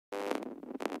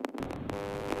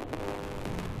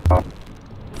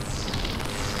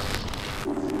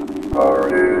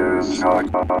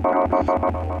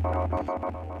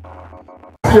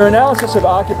Your analysis of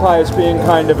Occupy as being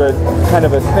kind of a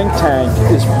think tank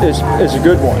is a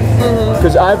good one,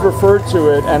 because I've referred to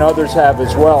it, and others have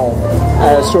as well,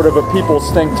 as sort of a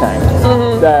people's think tank.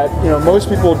 That most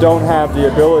people don't have the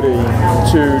ability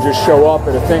to just show up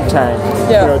at a think tank.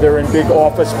 They're in big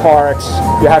office parks.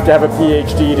 You have to have a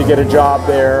PhD to get a job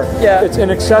there. It's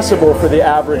inaccessible for the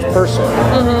average person.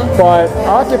 But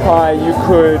Occupy, you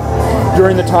could,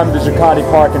 during the time of the Zuccotti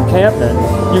Park encampment,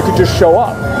 you could just show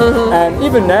up. And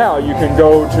even now, you can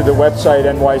go to the website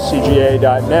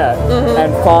nycga.net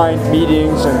and find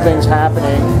meetings and things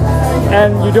happening.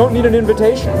 And you don't need an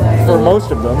invitation for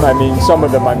most of them. I mean, some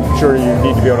of them I'm sure you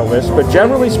need to be on a list, but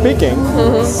generally speaking,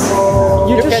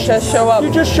 you can just show up. You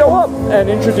just show up and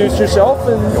introduce yourself,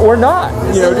 or not.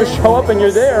 Just show up and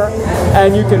you're there,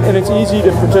 and you can. And it's easy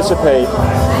to participate.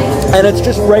 And it's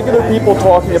just regular people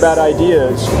talking about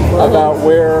ideas about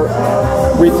where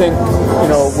we think,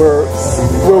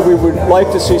 where we would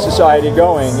like to see society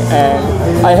going.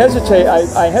 And I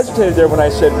hesitated there when I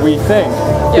said we think,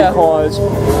 because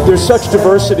there's such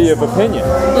diversity of opinion.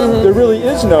 There really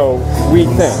is no we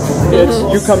think. It's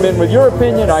you come in with your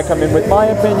opinion, I come in with my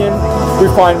opinion. We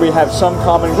find we have some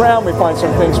common ground. We find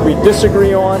some things we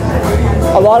disagree on.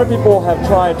 A lot of people have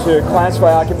tried to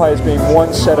classify Occupy as being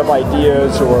one set of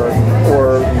ideas or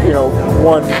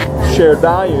one shared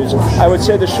values. I would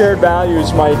say the shared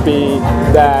values might be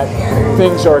that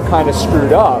things are kind of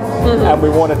screwed up and we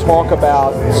want to talk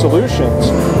about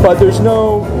solutions. But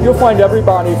you'll find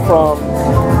everybody from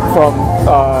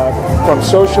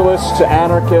socialists to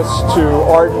anarchists to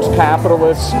art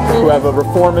capitalists who have a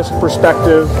reformist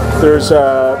perspective. There's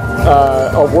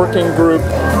a working group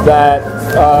that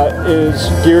is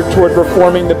geared toward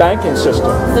reforming the banking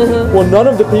system. Well, none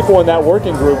of the people in that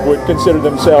working group would consider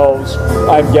themselves,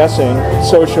 I'm guessing,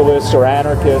 socialists or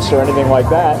anarchists or anything like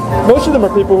that. Most of them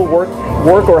are people who work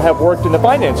or have worked in the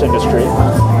finance industry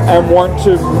and want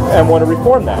to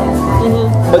reform that.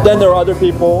 But then there are other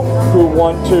people who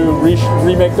want to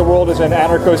remake the world as an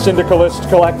anarcho-syndicalist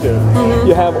collective.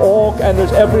 You have and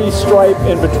there's every stripe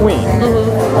in between.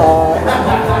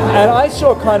 And I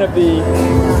saw kind of the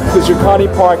Zuccotti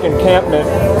Park encampment,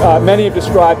 many have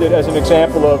described it as an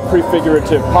example of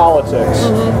prefigurative politics,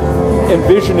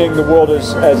 envisioning the world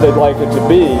as they'd like it to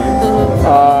be,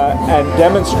 and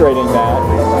demonstrating that.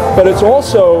 But it's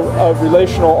also a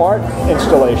relational art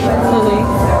installation,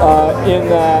 in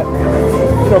that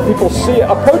people see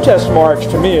a protest march.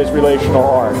 To me, is relational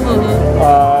art.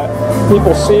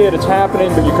 People see it, it's happening,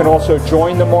 but you can also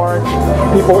join the march.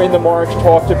 People in the march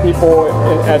talk to people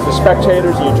as the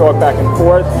spectators, and you talk back and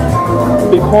forth.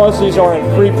 Because these aren't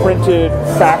pre-printed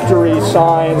factory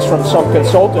signs from some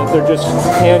consultant, they're just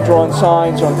hand-drawn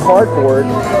signs on cardboard.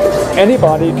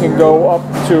 Anybody can go up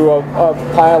to a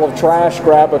pile of trash,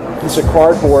 grab a piece of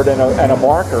cardboard and a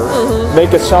marker,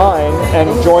 make a sign,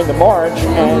 and join the march,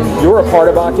 and you're a part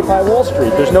of Occupy Wall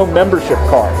Street. There's no membership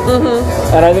card.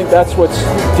 And I think that's what's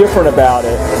different about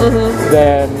it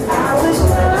than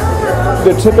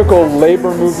the typical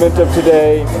labor movement of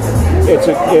today.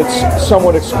 It's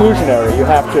somewhat exclusionary. You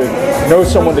have to know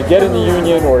someone to get in the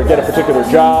union or get a particular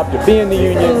job to be in the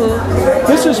union.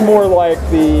 This is more like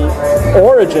the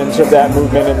origins of that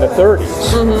movement in the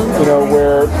 30s,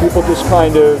 where people just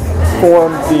kind of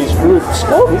formed these groups.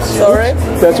 Sorry.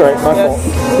 That's all right, my fault.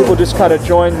 People just kind of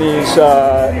joined these,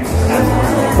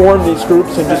 formed these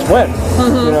groups and just went,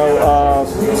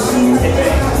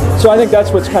 So I think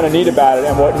that's what's kind of neat about it,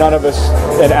 and what none of us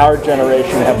in our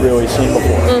generation have really seen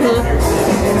before.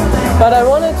 But I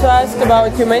wanted to ask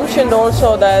about, you mentioned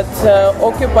also that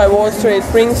Occupy Wall Street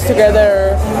brings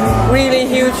together really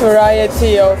huge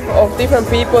variety of different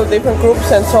people, different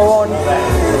groups and so on.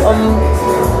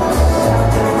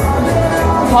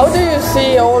 How do you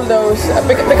see all those,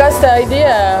 because the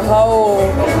idea how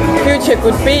future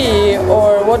could be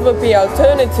or what would be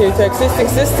alternative to existing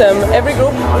system, every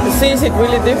group sees it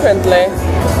really differently.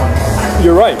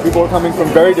 You're right, people are coming from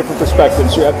very different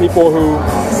perspectives. You have people who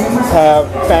have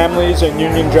families and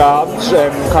union jobs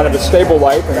and kind of a stable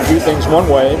life and do things one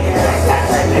way.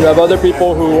 You have other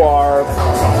people who are,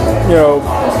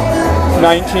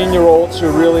 19-year-olds who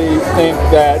really think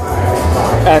that,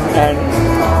 and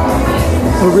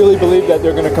who really believe that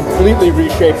they're going to completely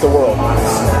reshape the world,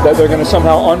 that they're going to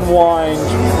somehow unwind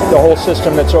the whole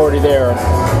system that's already there,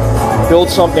 build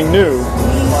something new,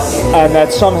 and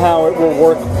that somehow it will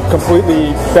work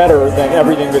completely better than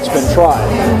everything that's been tried.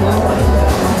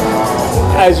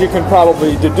 as you can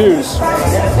probably deduce,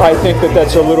 I think that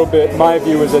that's a little bit, my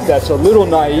view is that that's a little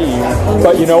naive,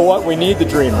 but you know what? We need the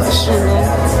dreamers.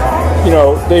 You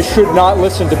know, they should not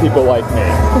listen to people like me.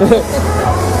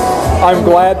 I'm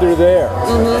glad they're there.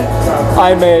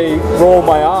 I may roll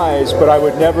my eyes, but I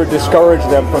would never discourage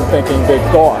them from thinking big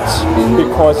thoughts,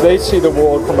 because they see the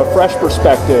world from a fresh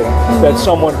perspective that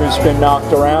someone who's been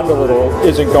knocked around a little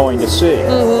isn't going to see.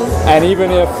 And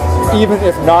even if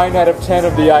 9 out of 10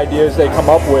 of the ideas they come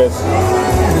up with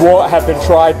have been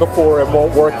tried before and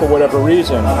won't work for whatever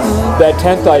reason, that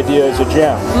 10th idea is a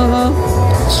gem.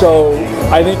 So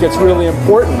I think it's really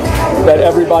important that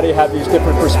everybody have these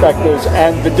different perspectives,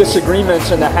 and the disagreements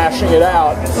and the hashing it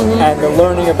out and the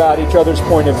learning about each other's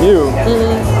point of view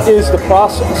is the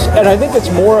process. And I think it's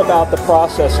more about the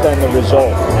process than the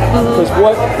result. Because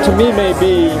what to me may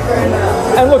be,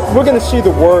 and look, we're going to see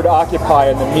the word occupy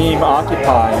and the meme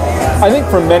occupy, I think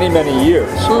for many, many years,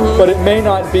 but it may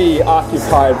not be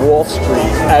Occupy Wall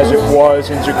Street as it was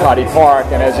in Zuccotti Park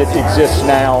and as it exists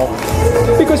now,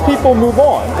 because people move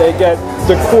on. They get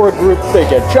the core group, they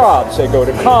get jobs, they go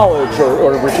to college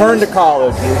or return to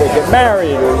college, or they get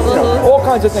married, or you know, all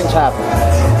kinds of things happen.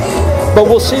 But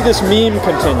we'll see this meme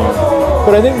continue.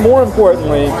 But I think more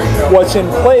importantly, what's in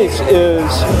place is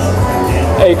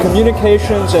a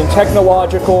communications and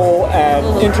technological and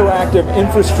interactive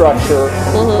infrastructure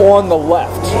on the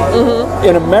left.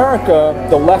 In America,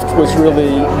 the left was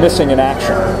really missing in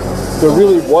action. There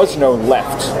really was no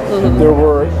left. There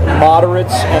were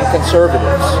moderates and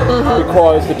conservatives,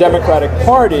 because the Democratic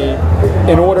Party,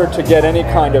 in order to get any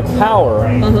kind of power,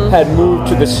 had moved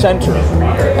to the center,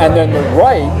 and then the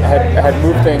right had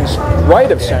moved things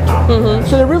right of center.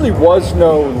 So there really was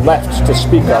no left to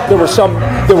speak of. There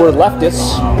were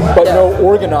leftists, but no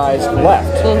organized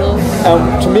left.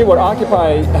 And to me, what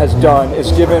Occupy has done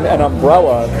is given an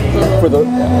umbrella for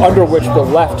under which the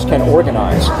left can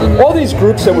organize. All these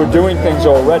groups that were doing things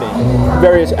already,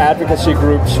 various advocacy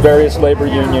groups, various labor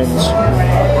unions,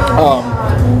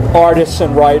 artists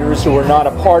and writers who are not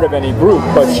a part of any group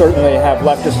but certainly have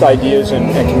leftist ideas and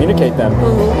communicate them.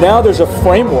 Now there's a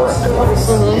framework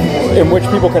in which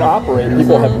people can operate.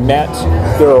 People have met.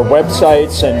 There are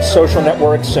websites and social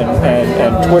networks and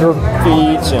Twitter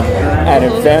feeds and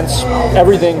events,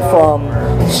 everything from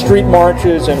street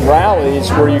marches and rallies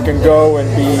where you can go and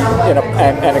be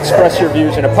and express your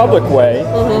views in a public way,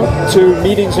 to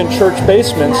meetings in church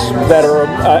basements that are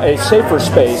a safer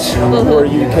space where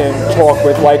you can talk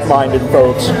with like-minded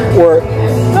folks, or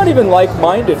not even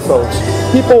like-minded folks,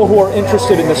 people who are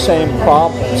interested in the same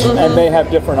problems and may have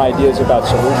different ideas about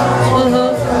solutions.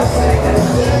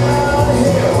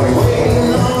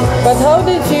 But how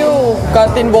did you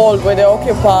got involved with the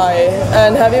Occupy,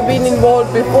 and have you been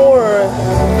involved before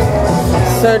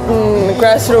certain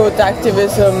grassroots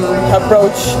activism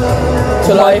approach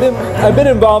to life? I've been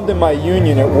involved in my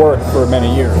union at work for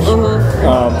many years.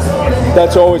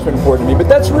 That's always been important to me, but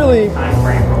that's really,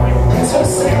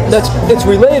 it's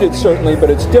related certainly, but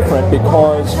it's different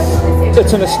because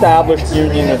it's an established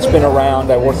union that's been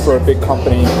around. I work for a big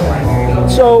company.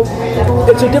 So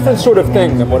it's a different sort of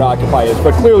thing than what Occupy is,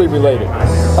 but clearly related.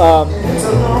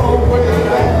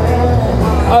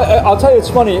 I'll tell you, it's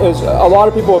funny, is a lot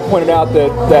of people have pointed out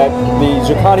that the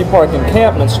Zuccotti Park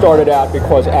encampment started out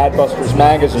because Adbusters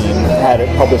magazine had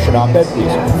published an op-ed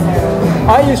piece.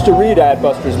 I used to read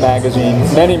Adbusters magazine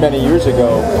many, many years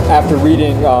ago after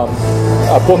reading a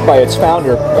book by its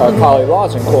founder, Kali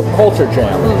Lawson, called Culture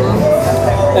Jam.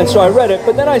 And so I read it,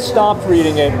 but then I stopped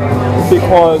reading it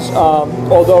because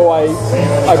although I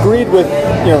agreed with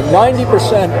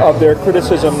 90% of their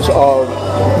criticisms of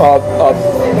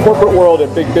corporate world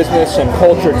and big business and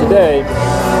culture today,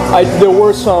 there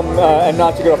were some, and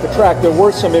not to get off the track, there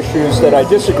were some issues that I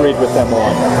disagreed with them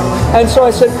on. And so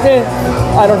I said,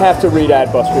 I don't have to read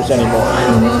Adbusters anymore.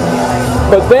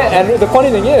 But then, and the funny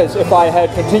thing is, if I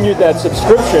had continued that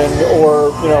subscription,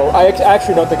 or, I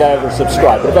actually don't think I ever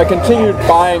subscribed, but if I continued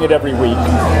buying it every week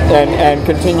and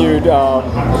continued,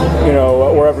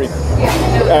 or every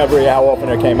how often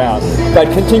it came out, if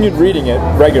I'd continued reading it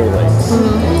regularly,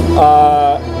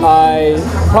 I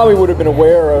probably would have been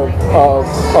aware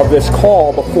of this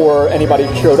call before anybody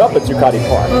showed up at Zuccotti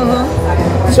Park.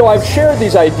 So I've shared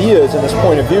these ideas and this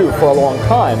point of view for a long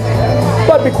time,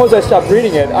 but because I stopped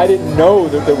reading it, I didn't know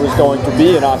that there was going to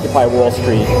be an Occupy Wall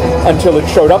Street until it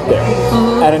showed up there.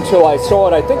 And until I saw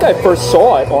it, I think I first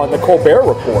saw it on the Colbert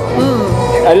Report.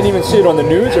 I didn't even see it on the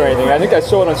news or anything. I think I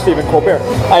saw it on Stephen Colbert.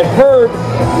 I'd heard,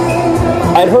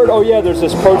 oh yeah, there's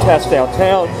this protest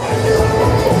downtown.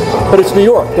 But it's New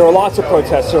York. There are lots of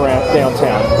protests around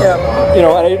downtown. Yeah. You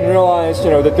know, and I didn't realize,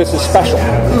 you know, that this is special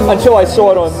until I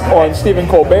saw it on Stephen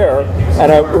Colbert,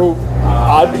 and who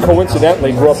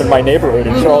coincidentally grew up in my neighborhood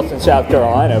in Charleston, South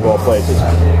Carolina, of all places.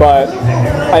 But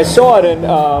I saw it and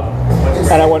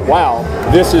I went, wow,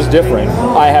 this is different.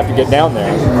 I have to get down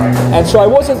there. And so I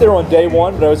wasn't there on day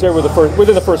one, but I was there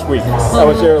within the first week. I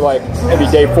was there like maybe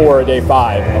day 4 or day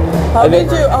 5. How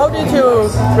did you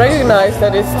recognize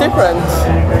that it's different?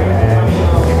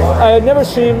 I had never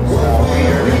seen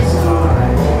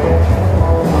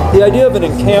the idea of an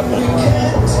encampment.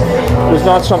 Was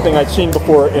not something I'd seen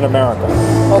before in America.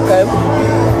 Okay.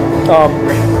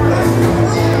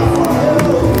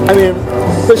 I mean,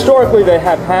 historically they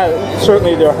have had,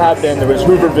 certainly there was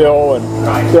Hooverville, and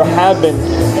there have been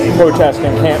protest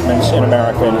encampments in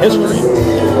America in history.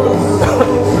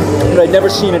 But I'd never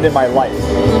seen it in my life.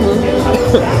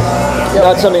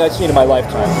 Not something I'd seen in my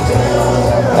lifetime.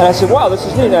 And I said, wow, this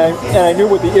is neat. And I knew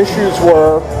what the issues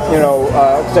were, you know,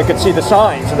 because I could see the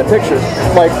signs and the pictures.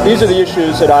 Like, these are the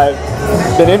issues that I've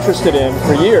been interested in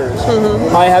for years.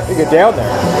 I have to get down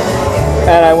there.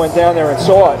 And I went down there and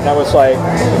saw it, and I was like,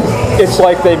 it's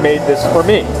like they made this for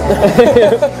me.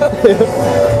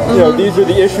 You know, these are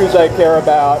the issues I care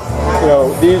about. You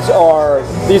know, these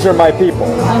are my people.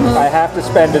 I have to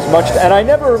spend as much, and I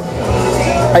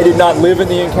did not live in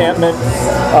the encampment.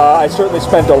 I certainly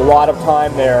spent a lot of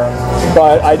time there,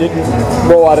 but I didn't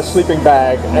roll out a sleeping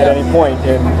bag at any point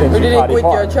in Zuccotti Park. You didn't quit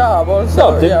your job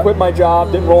also? No, didn't quit my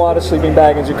job, didn't roll out a sleeping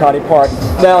bag in Zuccotti Park.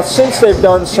 Now, since they've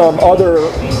done some other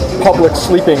public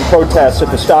sleeping protests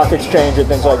at the Stock Exchange and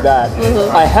things like that,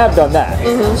 I have done that.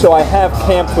 So I have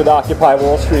camped with Occupy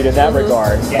Wall Street in that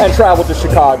regard, and traveled to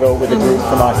Chicago with a group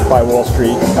from Occupy Wall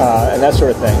Street and that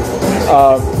sort of thing.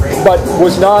 But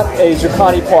was not a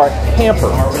Zuccotti Park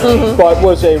camper, but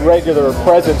was a regular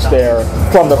presence there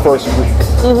from the first week.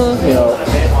 You know.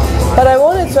 But I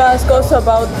wanted to ask also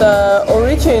about the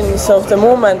origins of the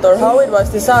movement, or how it was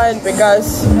designed,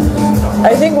 because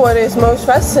I think what is most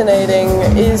fascinating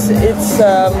is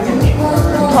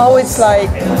how it's like,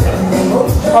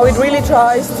 how it really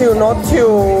tries to not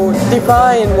to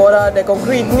define what are the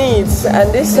concrete needs,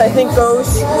 and this I think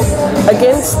goes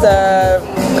against the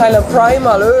kind of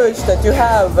primal urge that you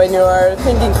have when you are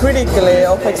thinking critically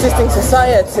of existing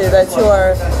society, that you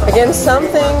are against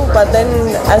something, but then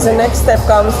as a next step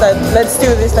comes that let's do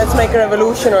this, let's make a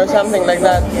revolution or something like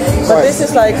that. But this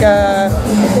is like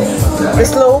the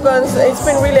slogans, it's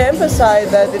been really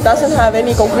emphasized that it doesn't have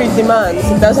any concrete demands,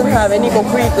 it doesn't have any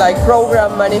concrete like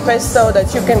program, manifesto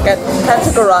that you can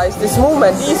categorize this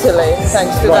movement easily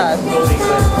thanks to that.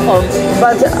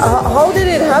 But how did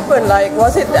it happen? Like,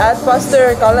 was it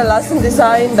Adbuster Kalle Lassen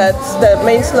design that's the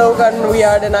main slogan, we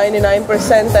are the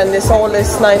 99%, and this all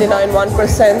is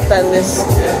 99.1%, and this,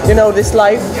 you know, this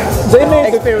life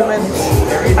experiment?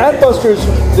 Adbusters,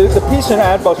 the piece in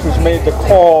Adbusters made the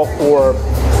call for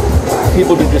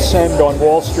people to descend on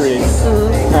Wall Street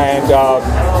and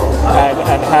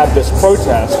have this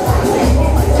protest.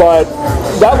 But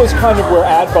that was kind of where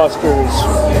Adbusters,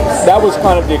 that was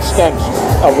kind of the extent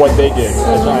of what they did,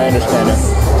 as I understand it.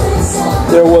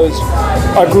 There was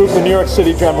a group, the New York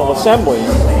City General Assembly,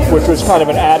 which was kind of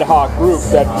an ad hoc group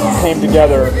that came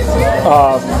together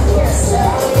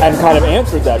and kind of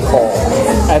answered that call.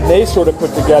 And they sort of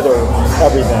put together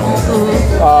everything.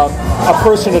 A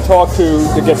person to talk to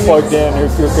get plugged in,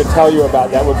 who could tell you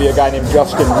about that, would be a guy named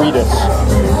Justin Wedes,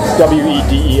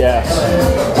 W-E-D-E-S.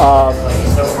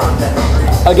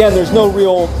 Again, there's no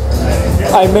real,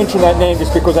 I mention that name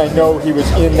just because I know he was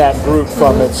in that group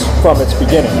from its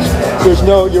beginnings. There's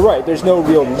no, you're right, there's no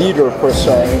real leader per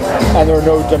se, and there are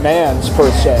no demands per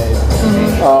se.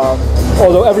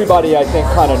 Although everybody, I think,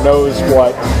 kind of knows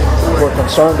what we're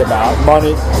concerned about. Money,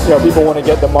 you know, people want to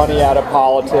get the money out of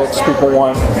politics. People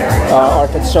are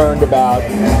concerned about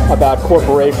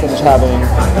corporations having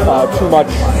too much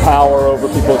power over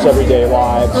people's everyday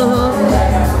lives.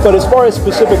 But as far as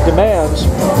specific demands,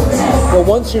 well,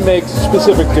 once you make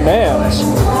specific demands,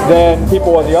 then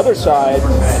people on the other side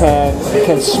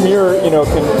can smear, you know,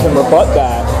 can rebut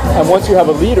that. And once you have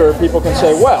a leader, people can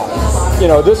say, well, you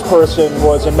know, this person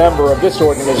was a member of this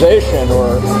organization,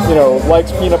 or, you know,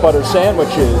 likes peanut butter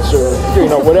sandwiches, or, you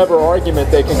know, whatever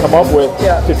argument they can come up with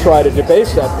to try to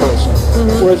debase that person.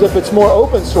 Whereas if it's more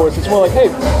open source, it's more like, hey,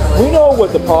 we know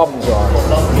what the problems are.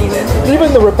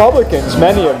 Even the Republicans,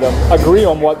 many of them, agree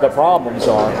on what the problems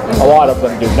are. A lot of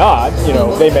them do not. You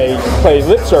know, they may pay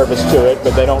lip service to it,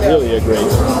 but they don't really agree.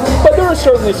 But there are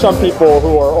certainly some people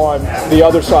who are on the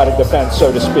other side of the fence,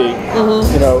 so to speak,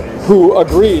 you know, who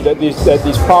agree that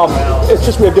these problems, it's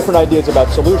just we have different ideas about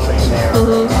solutions.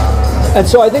 And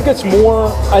so I think it's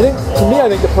more, I think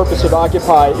the purpose of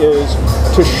Occupy is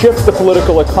to shift the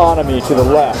political economy to the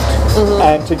left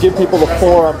and to give people a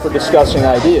forum for discussing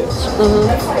ideas.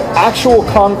 Actual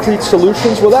concrete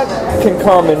solutions, well, that can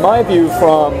come, in my view,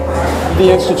 from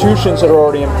the institutions that are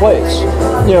already in place.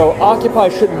 You know, Occupy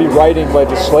shouldn't be writing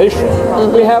legislation.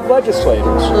 We have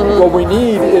legislators. What we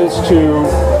need is to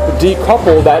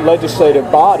decouple that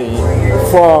legislative body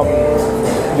from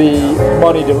the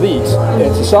moneyed elite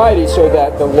in society, so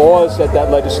that the laws that that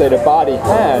legislative body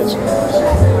has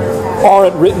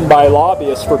aren't written by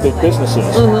lobbyists for big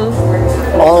businesses,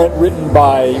 aren't written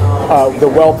by the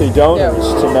wealthy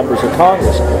donors to members of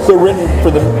Congress. They're written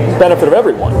for the benefit of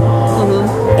everyone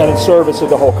and in service of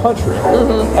the whole country.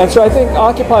 And so I think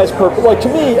Occupy's purpose, like to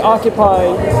me,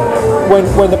 Occupy,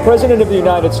 when the President of the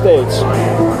United States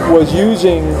was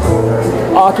using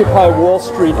Occupy Wall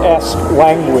Street-esque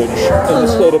language in the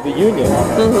State of the Union,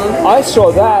 I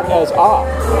saw that as,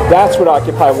 that's what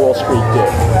Occupy Wall Street did.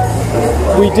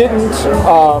 We didn't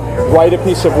write a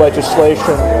piece of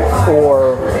legislation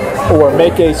or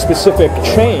make a specific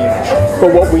change,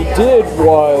 but what we did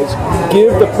was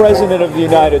give the President of the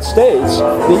United States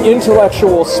the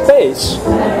intellectual space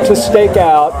to stake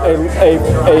out a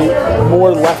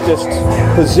more leftist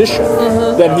position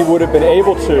than he would have been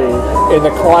able to in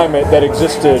the climate that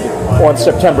existed on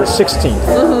September 16th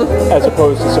as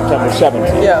opposed to September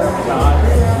 17th. Yeah.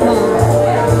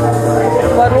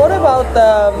 But what about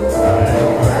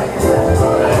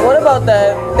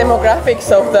the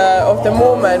demographics of the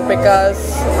movement?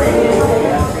 Because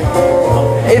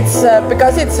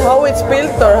it's how it's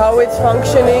built or how it's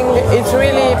functioning. It's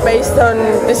really based on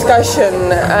discussion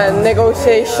and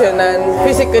negotiation and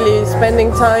physically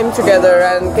spending time together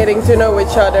and getting to know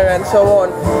each other and so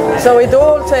on. So it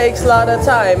all takes a lot of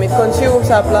time. It consumes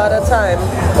up a lot of time,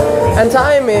 and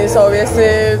time is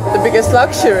obviously the biggest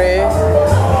luxury.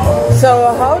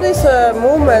 So how this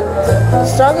movement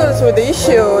struggles with the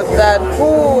issue that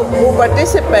who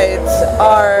participates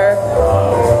are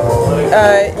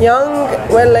young,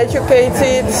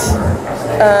 well-educated,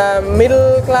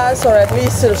 middle class, or at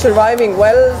least surviving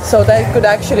well, so they could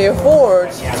actually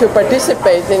afford to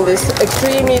participate in this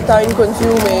extremely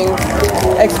time-consuming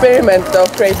experiment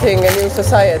of creating a new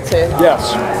society.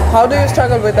 Yes. How do you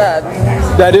struggle with that?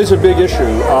 That is a big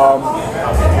issue.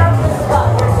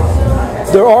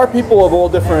 There are people of all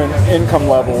different income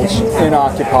levels in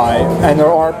Occupy, and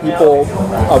there are people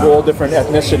of all different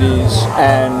ethnicities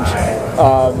and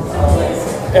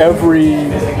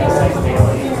every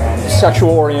sexual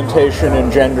orientation and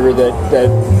gender that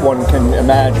one can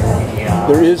imagine.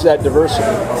 There is that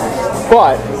diversity.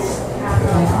 But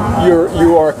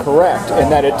you are correct in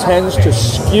that it tends to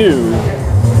skew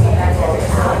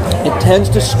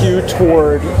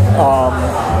toward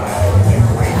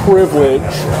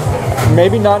privilege.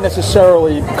 Maybe not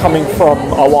necessarily coming from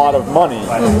a lot of money,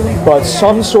 but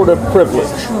some sort of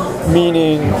privilege.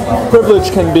 Meaning,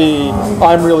 privilege can be,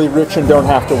 I'm really rich and don't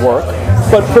have to work.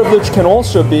 But privilege can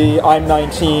also be, I'm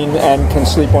 19 and can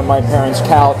sleep on my parents'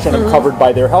 couch and I'm covered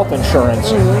by their health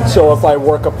insurance. So if I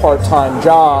work a part-time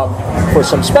job for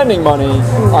some spending money,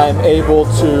 I'm able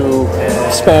to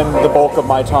spend the bulk of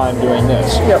my time doing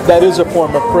this. That is a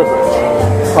form of privilege.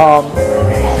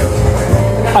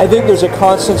 I think there's a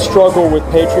constant struggle with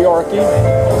patriarchy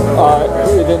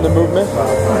within the movement.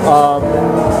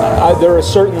 There are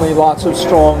certainly lots of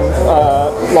strong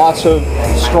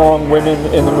women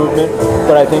in the movement,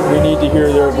 but I think we need to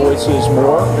hear their voices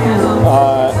more.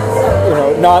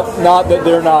 Not that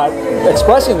they're not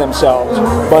expressing themselves,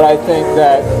 but I think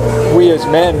that we as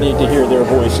men need to hear their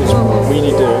voices more. We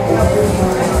need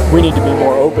to be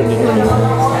more open to hearing them.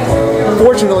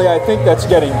 Fortunately, I think that's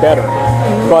getting better.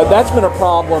 But that's been a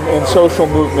problem in social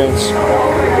movements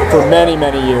for many,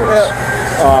 many years,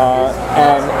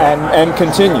 and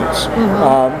continues.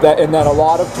 That a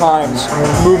lot of times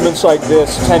movements like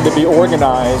this tend to be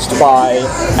organized by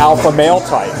alpha male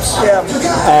types,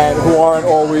 and who aren't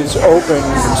always open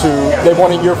to. They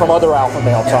want to hear from other alpha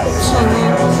male types,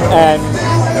 and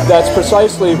that's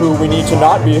precisely who we need to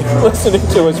not be listening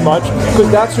to as much, because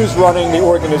that's who's running the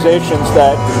organizations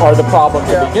that are the problem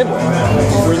to begin with.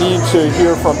 We need to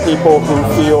hear from people who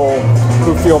feel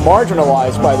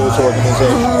marginalized by those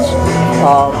organizations.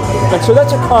 And so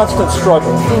that's a constant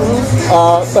struggle.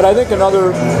 But I think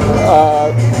another,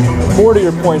 more to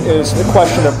your point, is the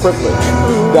question of privilege.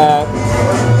 That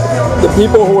the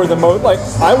people who are the most, like,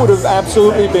 I would have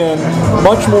absolutely been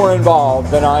much more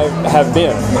involved than I have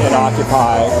been in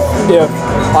Occupy if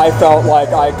I felt like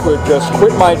I could just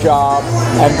quit my job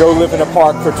and go live in a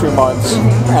park for 2 months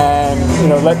and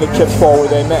let the chips fall where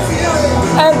they may.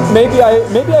 And maybe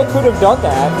I could have done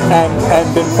that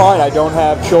and been fine. I don't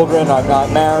have children. I'm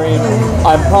not married.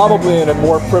 I'm probably in a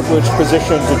more privileged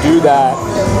position to do that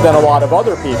than a lot of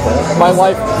other people. My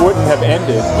life wouldn't have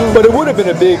ended, but it would have been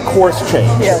a big course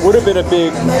change. It would have been a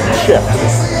big shift.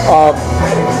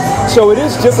 So it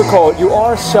is difficult. You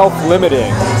are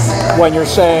self-limiting when you're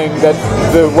saying that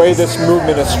the way this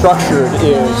movement is structured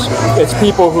is it's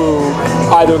people who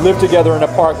either live together in a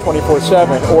park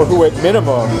 24/7 or who at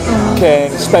minimum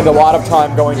can spend a lot of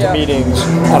time going to meetings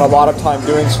and a lot of time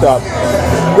doing stuff.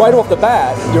 Right off the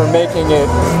bat, you're making it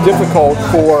difficult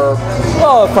for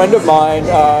a friend of mine.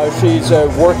 She's a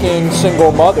working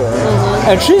single mother,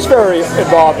 and she's very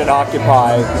involved in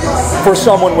Occupy for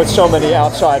someone with so many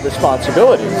outside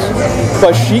responsibilities.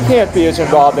 But she can't be as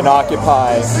involved in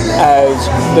Occupy as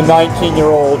the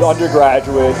 19-year-old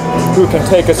undergraduate who can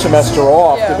take a semester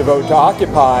off to devote to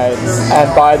Occupy,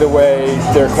 and by the way,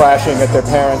 they're crashing at their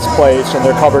parents' place and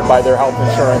they're covered by their health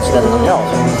insurance and everything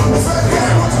else.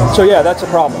 So yeah, that's a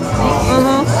problem.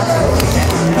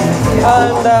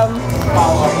 And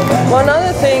one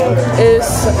other thing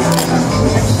is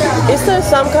there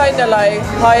some kind of like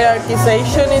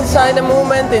hierarchization inside the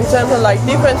movement in terms of like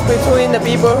difference between the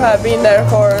people who have been there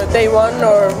for day one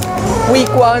or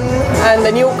week one and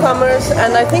the newcomers?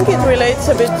 And I think it relates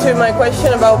a bit to my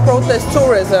question about protest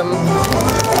tourism.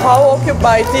 How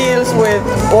Occupy deals with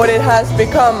what it has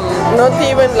become, not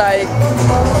even like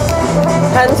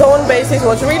hands-on basis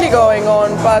what's really going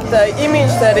on, but the image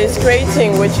that it's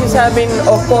creating, which is having,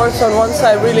 of course, on one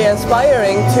side really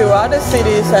inspiring to other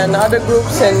cities and other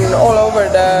groups in all over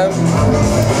the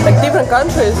like different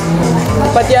countries.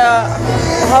 But yeah,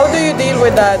 how do you deal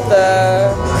with that?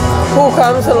 Who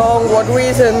comes along, what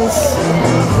reasons,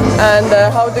 and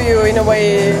how do you, in a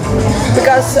way,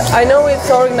 because I know it's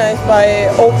organized by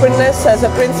openness as a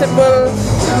principle,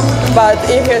 but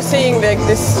if you're seeing like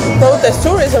this protest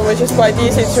tourism, which is quite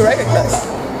easy to recognize,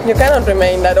 you cannot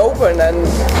remain that open, and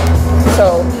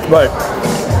so. Right.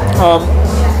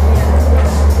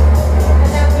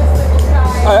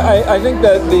 I think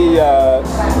that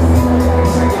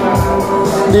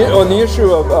on the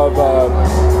issue of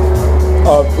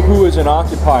who is an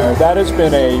occupier, that has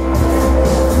been an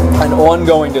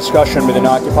ongoing discussion within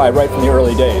Occupy right from the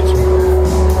early days.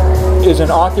 Is an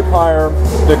occupier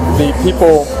the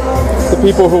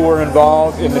people who were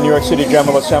involved in the New York City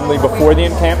General Assembly before the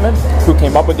encampment, who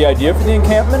came up with the idea for the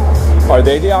encampment? Are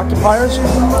they the occupiers?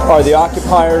 Are the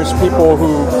occupiers people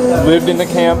who lived in the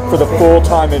camp for the full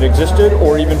time it existed,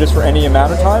 or even just for any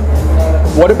amount of time?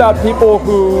 What about people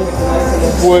who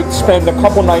would spend a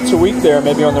couple nights a week there,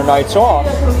 maybe on their nights off,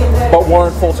 but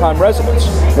weren't full-time residents?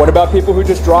 What about people who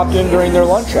just dropped in during their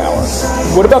lunch hour?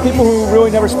 What about people who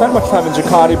really never spent much time in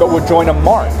Zuccotti but would join a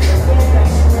march?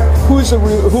 Who is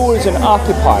an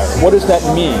occupier? What does that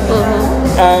mean?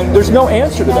 And there's no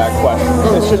answer to that question.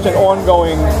 It's just an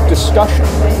ongoing discussion.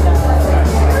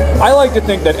 I like to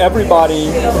think that everybody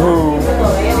who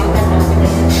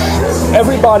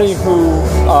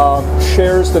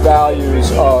shares the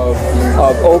values of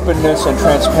openness and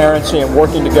transparency and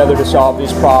working together to solve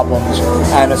these problems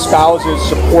and espouses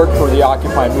support for the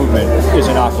Occupy movement is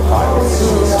an occupier.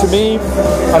 To me,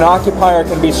 an occupier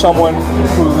can be someone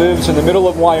who lives in the middle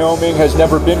of Wyoming, has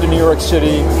never been to New York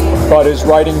City, but is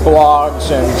writing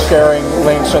blogs and sharing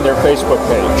links on their Facebook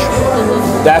page.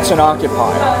 That's an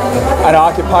occupier. An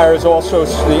occupier is also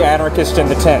the anarchist in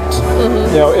the tent.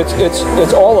 You know,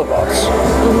 it's all of us.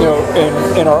 You know,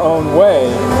 in our own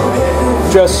way,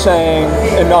 just saying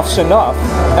enough's enough,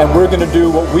 and we're going to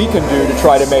do what we can do to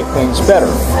try to make things better,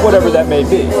 whatever that may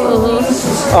be.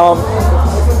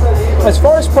 As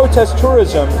far as protest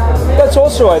tourism, that's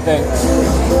also, I think,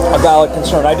 a valid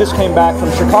concern. I just came back from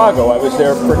Chicago. I was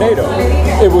there for NATO.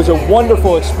 It was a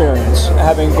wonderful experience,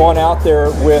 having gone out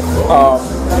there with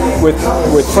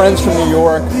friends from New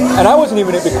York. And I wasn't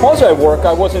even, because I work,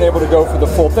 I wasn't able to go for the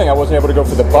full thing. I wasn't able to go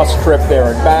for the bus trip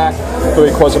there and back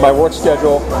because of my work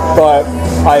schedule. But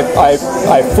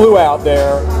I flew out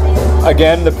there.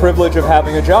 Again, the privilege of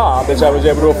having a job is I was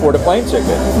able to afford a plane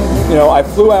ticket. You know, I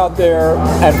flew out there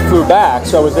and flew back,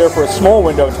 so I was there for a small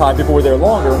window of time. People were there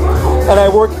longer. And I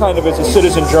worked kind of as a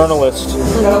citizen journalist,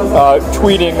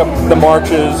 tweeting the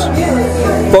marches,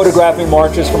 photographing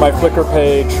marches for my Flickr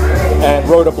page, and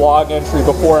wrote a blog entry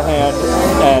beforehand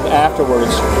and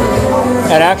afterwards.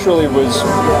 And actually was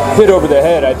hit over the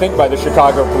head, I think, by the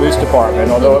Chicago Police Department,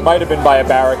 although it might have been by a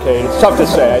barricade. It's tough to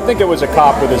say. I think it was a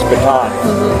cop with his baton.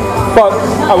 But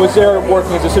I was there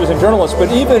working as a citizen journalist.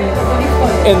 But even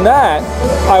in that,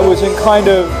 I was in kind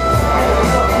of,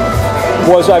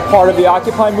 was I part of the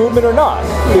Occupy movement or not?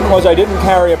 because I didn't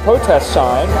carry a protest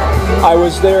sign. I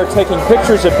was there taking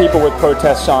pictures of people with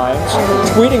protest signs,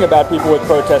 tweeting about people with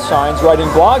protest signs, writing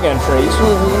blog entries,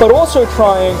 but also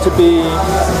trying to be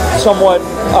somewhat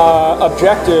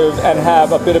objective and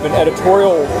have a bit of an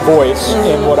editorial voice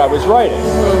in what I was writing.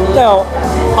 Now,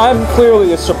 I'm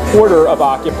clearly a supporter of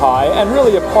Occupy and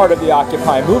really a part of the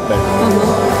Occupy movement,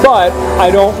 but I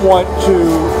don't want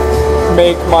to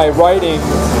make my writing,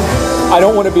 I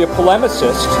don't want to be a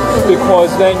polemicist,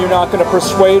 because then you're not going to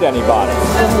persuade anybody.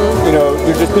 You know,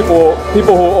 you're just people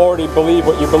who already believe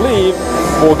what you believe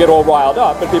will get all riled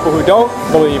up, and people who don't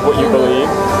believe what you believe,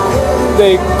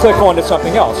 they click onto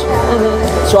something else.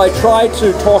 So I try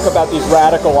to talk about these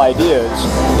radical ideas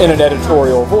in an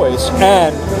editorial voice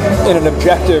and in an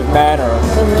objective manner,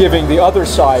 giving the other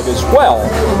side as well,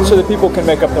 so that people can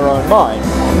make up their own mind,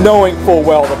 knowing full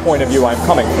well the point of view I'm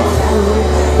coming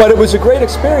from. But it was a great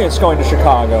experience going to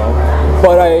Chicago,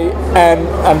 but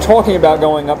I'm talking about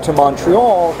going up to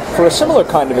Montreal for a similar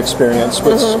kind of experience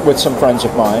with some friends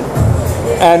of mine,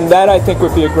 and that I think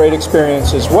would be a great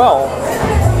experience as well.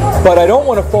 But I don't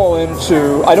want to fall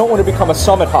into, I don't want to become a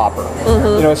summit hopper,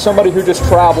 you know, somebody who just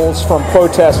travels from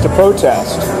protest to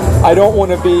protest. I don't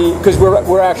want to be, because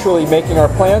we're actually making our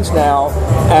plans now,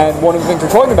 and one of the things we're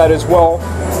talking about is, well,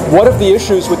 what if the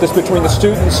issues with this between the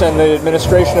students and the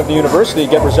administration of the university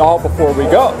get resolved before we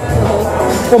go?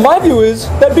 Well, my view is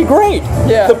that'd be great.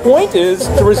 Yeah. The point is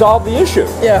to resolve the issue.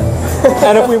 Yeah.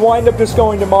 And if we wind up just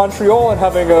going to Montreal and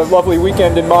having a lovely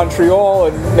weekend in Montreal,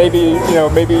 and maybe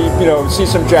see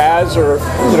some jazz, or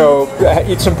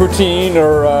eat some poutine,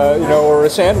 or or a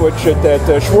sandwich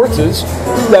at Schwartz's,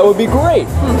 that would be great.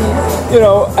 You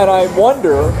know, and I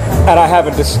wonder,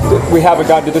 and we haven't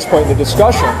gotten to this point in the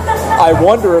discussion, I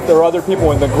wonder if there are other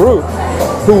people in the group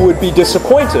who would be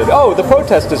disappointed. Oh, the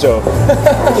protest is over.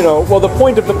 Well, the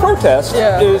point of the protest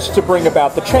is to bring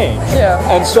about the change. Yeah.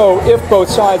 And so if both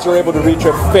sides are able to reach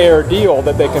a fair deal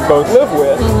that they can both live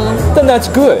with, then that's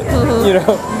good.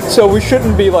 So we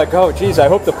shouldn't be like, oh, geez, I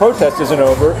hope the protest isn't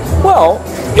over. Well,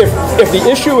 if the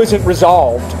issue isn't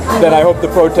resolved, then I hope the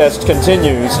protest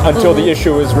continues until the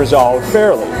issue is resolved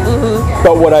fairly.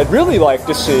 But what I'd really like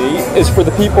to see is for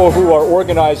the people who are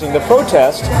organizing the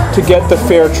protest to get the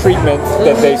fair treatment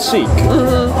that they seek.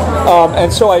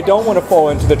 And so I don't want to fall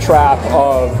into the trap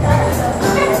of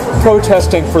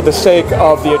protesting for the sake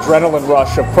of the adrenaline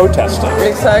rush of protesting.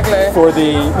 Exactly. For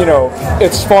the,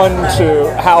 it's fun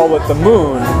to howl at the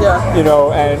moon,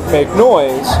 and make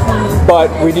noise, but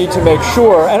we need to make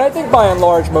sure, and I think by and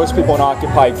large most people in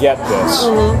Occupy get this.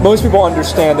 Most people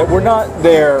understand that we're not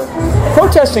there.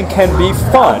 Protesting can be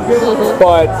fun,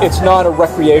 but it's not a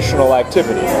recreational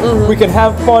activity. We can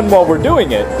have fun while we're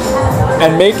doing it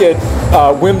and make it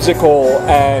whimsical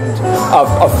and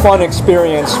a fun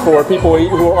experience for people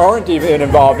who aren't even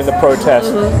involved in the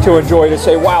protest to enjoy, to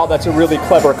say, wow, that's a really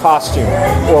clever costume,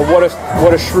 or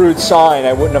what a shrewd sign,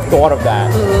 I wouldn't have thought of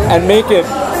that, and make it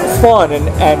fun and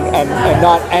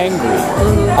not angry.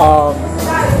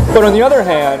 But on the other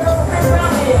hand,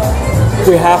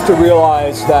 we have to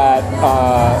realize that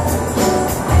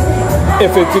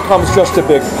if it becomes just a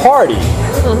big party,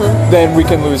 then we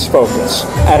can lose focus.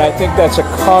 And I think that's a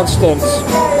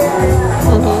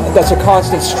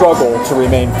constant struggle to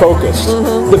remain focused.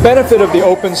 The benefit of the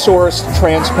open source,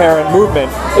 transparent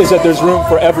movement is that there's room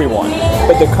for everyone.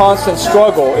 But the constant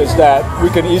struggle is that we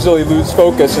can easily lose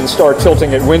focus and start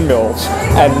tilting at windmills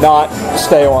and not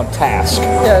stay on task.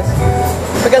 Yes.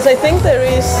 Because I think there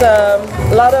is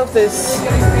a lot of this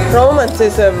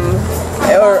romanticism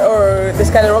or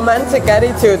this kind of romantic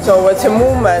attitude towards a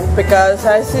movement, because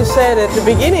as you said at the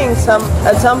beginning,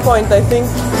 at some point I think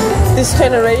this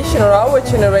generation or our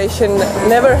generation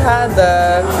never had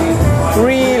a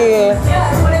real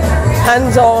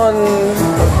hands-on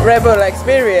rebel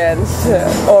experience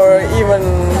or even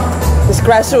this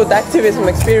grassroots activism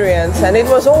experience, and it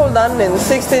was all done in the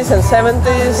 60s and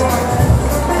 70s.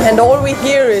 And all we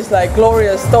hear is like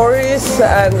glorious stories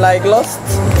and like lost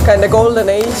kind of golden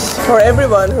age for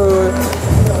everyone who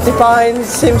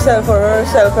defines himself or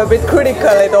herself a bit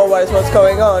critically always what's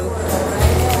going on.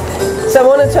 So I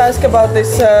wanted to ask about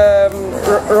this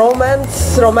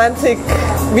romantic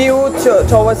view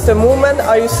towards the movement.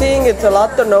 Are you seeing it a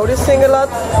lot or noticing a lot?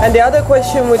 And the other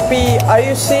question would be, are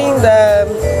you seeing the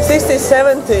 60s,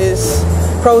 70s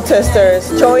protesters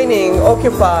joining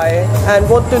Occupy, and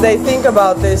what do they think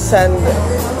about this, and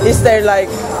is there like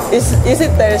is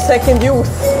it their second youth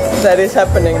that is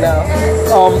happening now?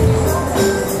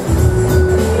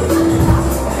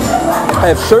 I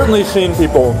have certainly seen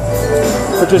people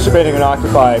participating in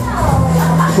Occupy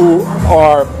who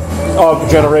are of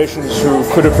generations who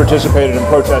could have participated in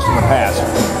protests in the past.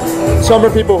 Some are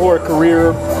people who are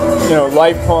career,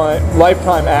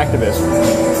 lifetime activists.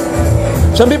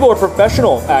 Some people are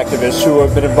professional activists who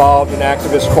have been involved in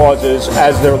activist causes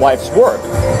as their life's work.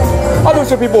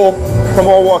 Others are people from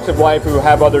all walks of life who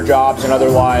have other jobs and other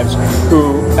lives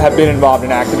who have been involved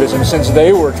in activism since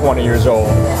they were 20 years old,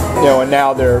 and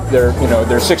now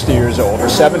they're 60 years old or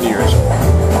 70 years old.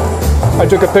 I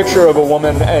took a picture of a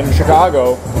woman in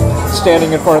Chicago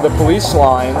standing in front of the police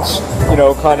lines,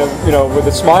 with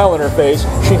a smile on her face.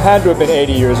 She had to have been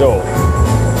 80 years old.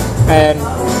 And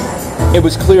it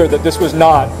was clear that this was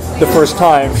not the first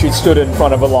time she'd stood in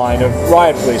front of a line of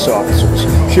riot police officers.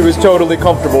 She was totally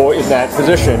comfortable in that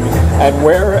position and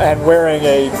wearing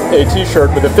a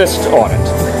t-shirt with a fist on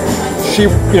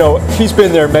it. She's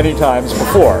been there many times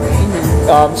before.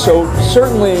 So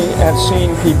certainly have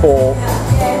seen people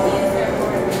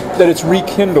that it's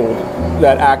rekindled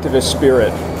that activist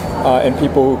spirit in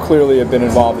people who clearly have been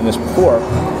involved in this before.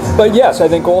 But yes, I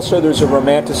think also there's a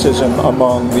romanticism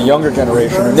among the younger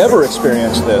generation who never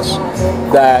experienced this,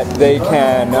 that they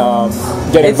can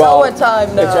get involved. It's our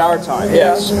time now. It's our time,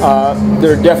 yes.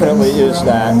 There definitely is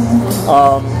that.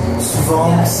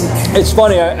 It's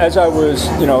funny, as I was,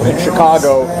 in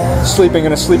Chicago, sleeping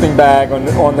in a sleeping bag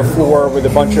on the floor with a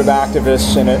bunch of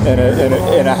activists in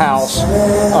a house,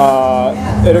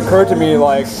 it occurred to me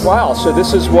like, wow, so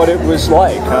this is what it was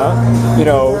like, huh?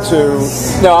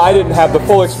 Now I didn't have the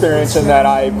full experience in that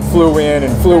I flew in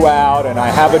and flew out, and I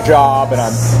have a job, and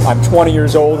I'm 20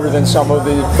 years older than some of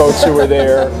the folks who were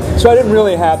there, so I didn't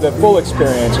really have the full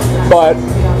experience, but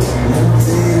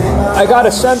I got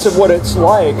a sense of what it's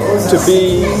like to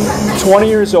be 20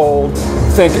 years old,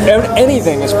 think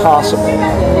anything is possible,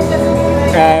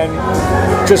 and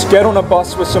just get on a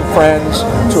bus with some friends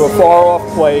to a far-off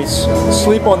place,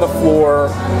 sleep on the floor,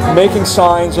 making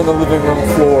signs on the living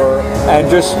room floor, and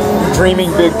just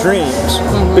dreaming big dreams.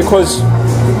 Because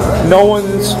no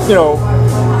one's,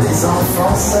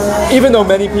 even though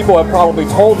many people have probably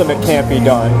told them it can't be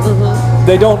done,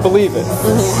 they don't believe it.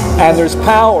 And there's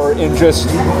power in just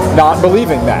not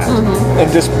believing that,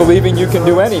 and just believing you can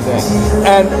do anything.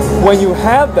 And when you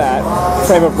have that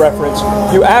frame of reference,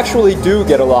 you actually do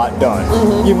get a lot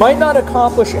done. You might not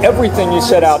accomplish everything you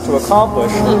set out to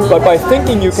accomplish, but by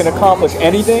thinking you can accomplish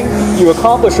anything, you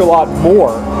accomplish a lot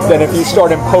more than if you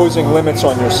start imposing limits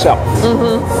on yourself.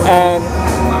 And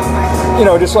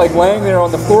just like laying there on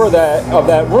the floor of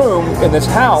that room in this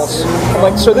house, I'm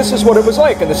like, so this is what it was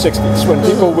like in the 60s, when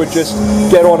people would just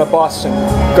get on a bus and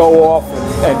go off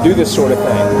and do this sort of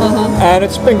thing. And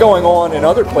it's been going on in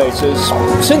other places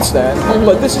since then,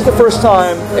 but this is the first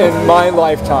time in my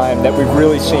lifetime that we've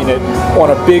really seen it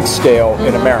on a big scale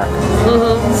in America.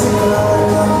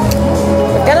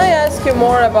 Can I ask you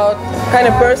more about kind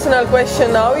of personal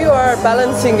question? How you are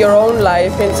balancing your own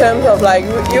life in terms of like,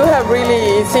 you have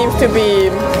really, it seems to be,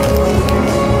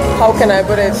 how can I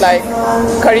put it, like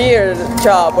career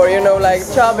job, or like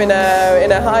job in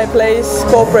a high place,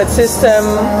 corporate system.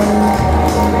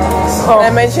 I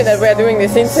mentioned that we are doing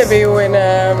this interview in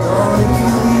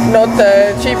not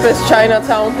the cheapest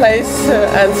Chinatown place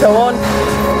and so on.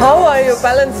 How are you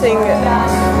balancing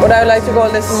what I would like to call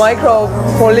this micro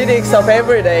politics of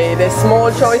everyday, the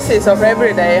small choices of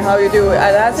everyday, how you do,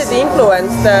 and has it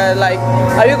influenced,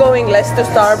 are you going less to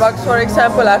Starbucks, for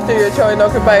example, after you join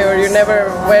Occupy, or you never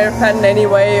wear pen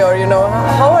anyway, or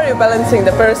how are you balancing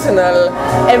the personal,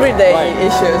 everyday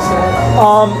issues?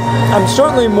 I'm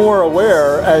certainly more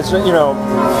aware, as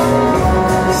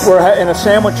we're in a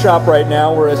sandwich shop right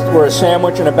now where a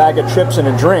sandwich and a bag of chips and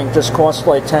a drink just cost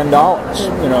like $10,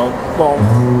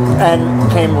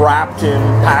 and came wrapped in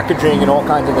packaging and all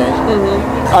kinds of things.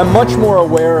 I'm much more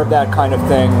aware of that kind of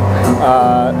thing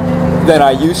than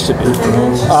I used to be.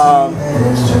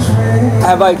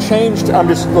 Have I changed? I'm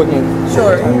just looking.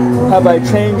 Sure. Have I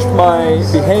changed my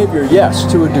behavior? Yes,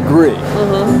 to a degree.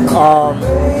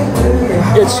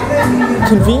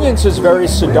 Convenience is very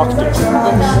seductive,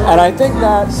 and I think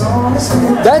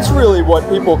that's really what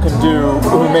people can do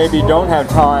who maybe don't have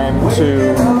time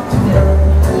to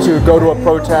go to a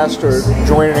protest or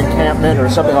join an encampment or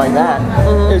something like that,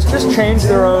 is just change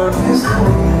their own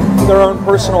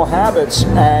personal habits.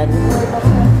 And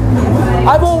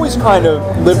I've always kind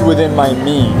of lived within my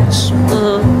means.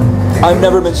 I've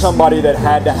never been somebody that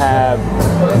had to have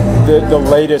the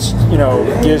latest,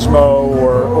 gizmo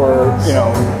or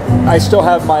I still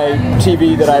have my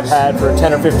TV that I've had for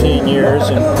 10 or 15 years,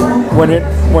 and when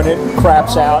it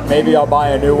craps out, maybe I'll buy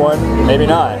a new one, maybe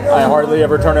not. I hardly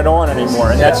ever turn it on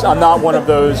anymore, and I'm not one of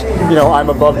those, I'm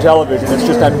above television. It's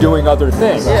just I'm doing other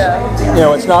things.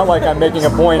 Yeah. It's not like I'm making a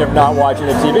point of not watching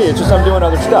the TV. It's just I'm doing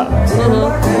other stuff.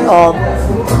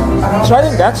 So I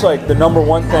think that's like the number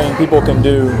one thing people can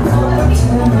do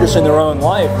just in their own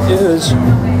life is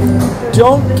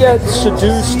don't get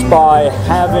seduced by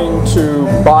having to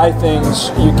buy things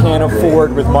you can't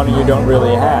afford with money you don't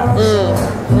really have.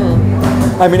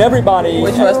 I mean, everybody...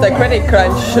 Which was the credit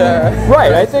crunch.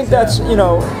 Right, I think that's,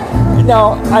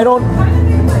 now I don't...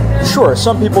 Sure,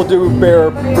 some people do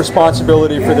bear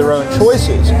responsibility for their own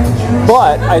choices,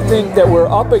 but I think that we're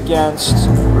up against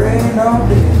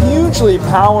hugely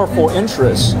powerful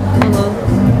interests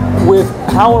with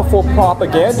powerful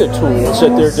propaganda tools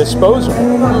at their disposal.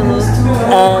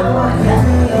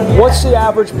 And what's the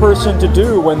average person to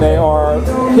do when they are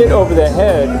hit over the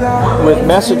head with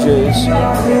messages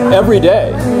every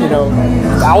day,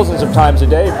 thousands of times a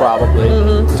day probably,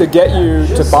 to get you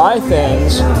to buy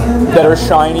things that are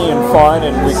shiny and fun,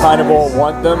 and we kind of all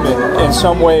want them, and in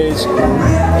some ways,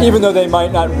 even though they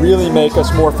might not really make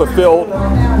us more fulfilled,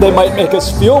 they might make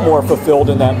us feel more fulfilled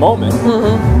in that moment.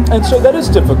 And so that is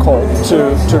difficult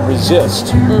to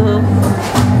resist.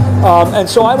 And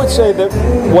so I would say that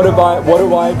what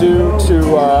do I do to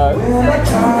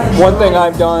one thing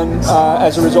I've done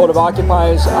as a result of Occupy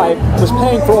is I was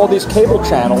paying for all these cable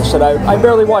channels that I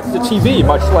barely watched the TV,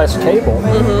 much less cable.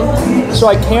 So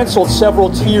I canceled several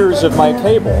tiers of my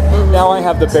cable. Now I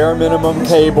have the bare minimum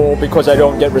cable because I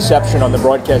don't get reception on the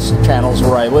broadcast channels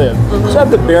where I live. So I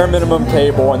have the bare minimum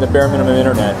cable and the bare minimum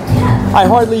internet. I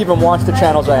hardly even watch the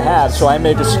channels I have, so I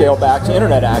may just scale back to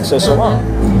internet access alone.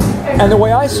 And the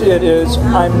way I see it is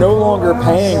I'm no longer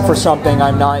paying for something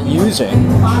I'm not using.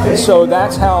 So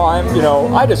that's how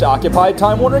I just occupied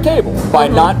Time Warner Cable by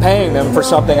not paying them for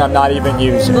something I'm not even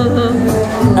using.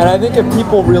 And I think if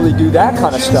people really do that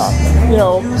kind of stuff,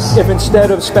 if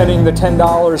instead of spending the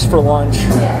 $10 for lunch,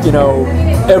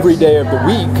 every day of the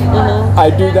week, I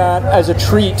do that as a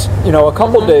treat, a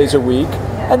couple days a week,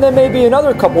 and then maybe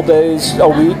another couple days a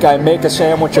week I make a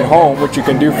sandwich at home, which you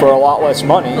can do for a lot less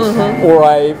money, or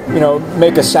I,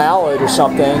 make a salad or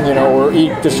something, or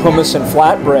eat just hummus and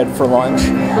flatbread for lunch,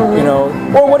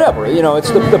 or whatever. It's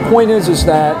the point is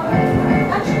that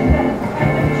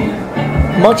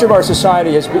much of our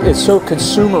society is so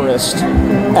consumerist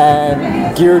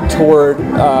and geared toward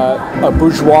a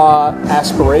bourgeois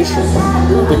aspiration.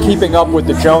 The keeping up with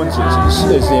the Joneses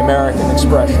is the American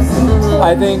expression.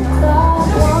 I think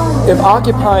if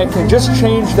Occupy can just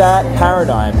change that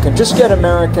paradigm, can just get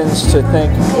Americans to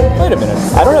think, wait a minute,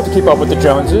 I don't have to keep up with the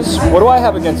Joneses. What do I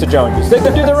have against the Joneses? They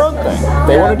can do their own thing.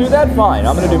 They want to do that, fine.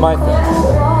 I'm going to do my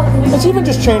thing. It's even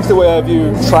just changed the way I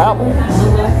view travel.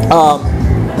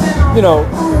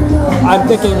 I'm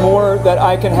thinking more that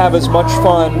I can have as much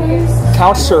fun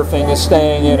couch surfing as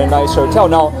staying in a nice hotel.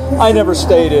 Now, I never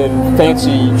stayed in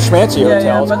fancy schmancy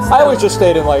hotels. I always just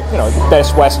stayed in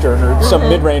Best Western or some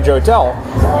mid-range hotel.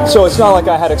 So it's not like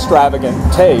I had extravagant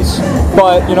tastes.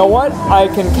 But you know what? I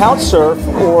can couch surf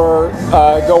or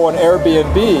go on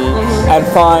Airbnb and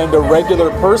find a regular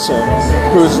person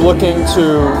who's looking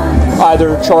to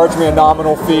either charge me a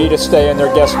nominal fee to stay in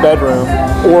their guest bedroom,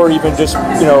 or even just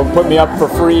put me up for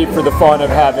free for the fun of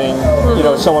having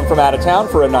someone from out of town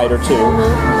for a night or two.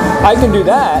 I can do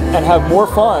that and have more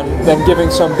fun than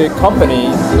giving some big company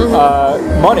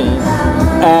money,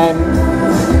 and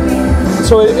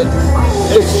so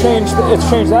it's changed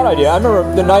that idea. I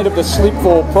remember the night of the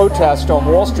Sleepful protest on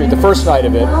Wall Street, the first night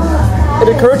of it. It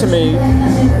occurred to me,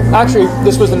 actually,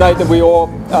 this was the night that we all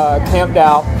camped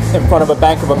out in front of a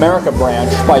Bank of America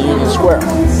branch by Union Square.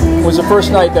 It was the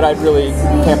first night that I'd really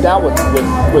camped out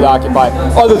with Occupy,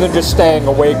 other than just staying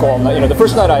awake all night. The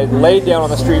first night I laid down on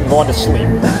the street and gone to sleep.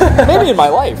 Maybe in my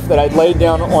life that I'd laid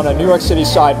down on a New York City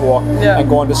sidewalk and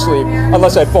gone to sleep,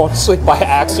 unless I'd fallen asleep by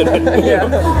accident.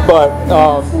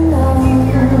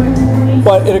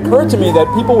 But it occurred to me that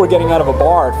people were getting out of a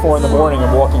bar at 4 in the morning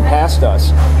and walking past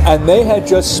us, and they had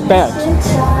just spent,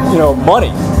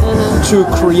 money to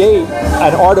create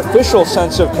an artificial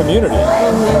sense of community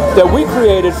that we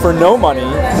created for no money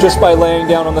just by laying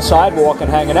down on the sidewalk and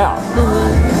hanging out.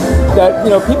 That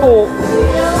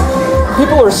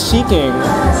people are seeking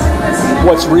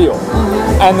what's real,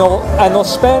 and they'll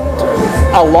spend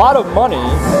a lot of money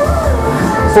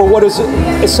for what is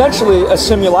essentially a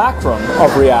simulacrum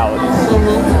of reality.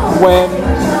 When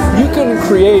you can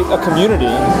create a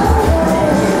community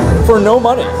for no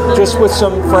money, just with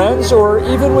some friends or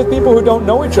even with people who don't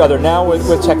know each other. Now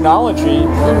with technology,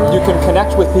 you can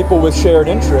connect with people with shared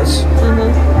interests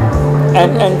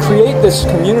and create this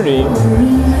community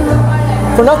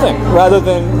for nothing, rather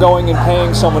than going and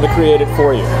paying someone to create it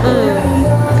for you.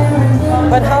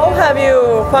 But how have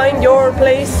you find your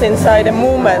place inside the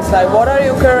movements? Like, what are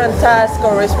your current tasks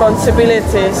or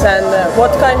responsibilities, and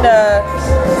what kind of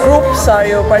groups are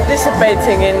you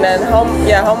participating in, and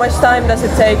how much time does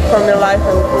it take from your life?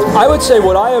 I would say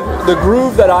the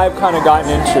groove that I've kind of gotten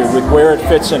into with where it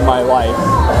fits in my life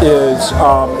is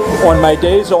on my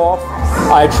days off,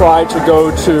 I try to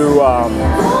go to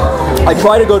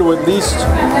at least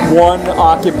one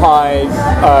Occupy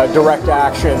direct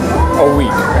action a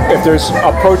week. If there's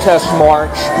a protest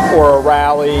march or a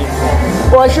rally,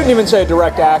 well, I shouldn't even say a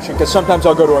direct action, because sometimes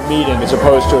I'll go to a meeting as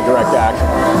opposed to a direct action.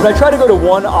 But I try to go to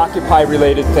one Occupy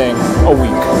related thing a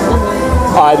week.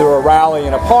 Either a rally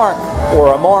in a park,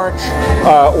 or a march,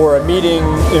 or a meeting,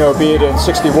 be it in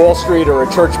 60 Wall Street or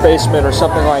a church basement or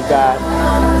something like that,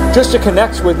 just to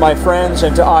connect with my friends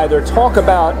and to either talk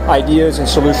about ideas and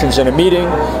solutions in a meeting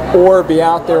or be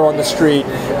out there on the street.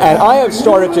 And I have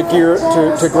started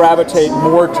to gravitate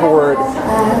more toward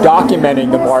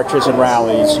documenting the marches and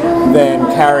rallies than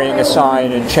carrying a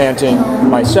sign and chanting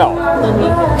myself.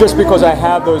 Just because I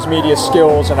have those media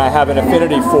skills and I have an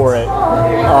affinity for it,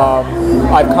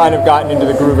 I've kind of gotten into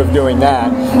the groove of doing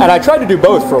that. And I tried to do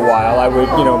both for a while. I would,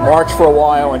 march for a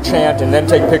while and chant and then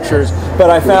take pictures, but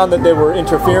I found that they were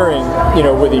interfering,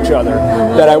 with each other.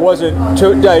 That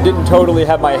I didn't totally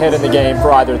have my head in the game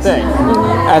for either thing.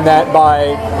 And that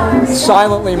by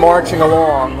silently marching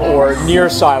along or near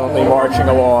silently marching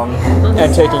along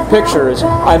and taking pictures,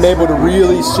 I'm able to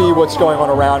really see what's going on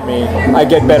around me. I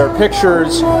get better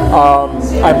pictures.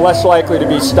 I'm less likely to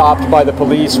be stopped by the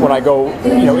police when I go,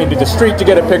 into the street to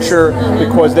get a picture,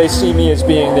 because they see me as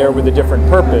being there with a different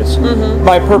purpose.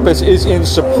 My purpose is in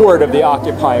support of the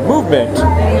Occupy movement,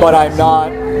 but I'm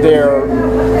not there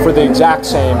for the exact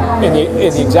same in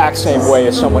the exact same way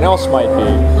as someone else might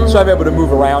be. So I'm able to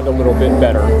move around a little bit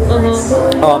better,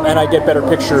 and I get better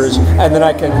pictures, and then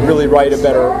I can really write a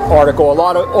better article.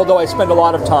 Although I spend a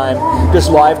lot of time just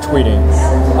live tweeting,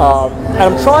 and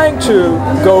I'm trying to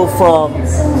go from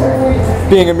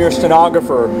being a mere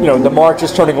stenographer, the march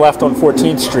is turning left on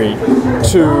 14th Street,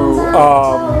 to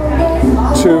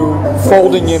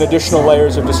folding in additional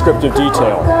layers of descriptive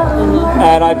detail.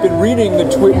 And I've been reading the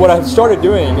tweet. What I've started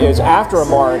doing is, after a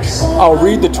march, I'll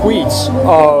read the tweets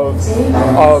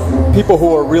of people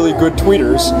who are really good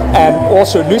tweeters, and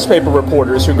also newspaper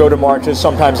reporters who go to marches,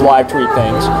 sometimes live tweet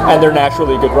things, and they're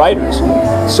naturally good writers.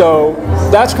 So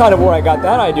that's kind of where I got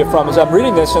that idea from, is I'm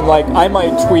reading this and I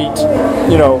might tweet,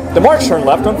 the march turned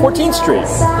left on 14th Street.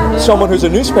 Someone who's a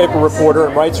newspaper reporter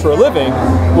and writes for a living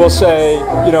will say,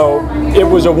 it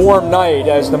was a warm night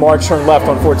as the march turned left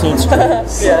on 14th Street.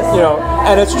 Yes.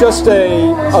 And it's just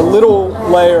a little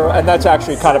layer, and that's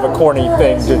actually kind of a corny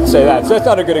thing to say that. So that's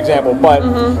not a good example, but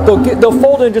they'll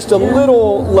fold in just a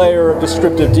little layer of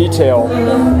descriptive detail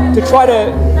to try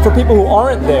to, for people who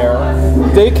aren't there,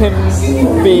 they can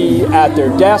be at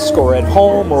their desk or at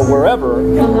home or wherever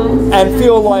and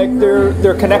feel like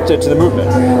they're connected to the movement.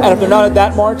 And if they're not at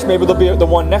that march, maybe they'll be at the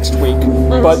one next week,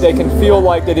 but they can feel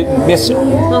like they didn't miss it.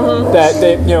 That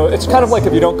they, it's kind of like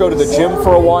if you don't go to the gym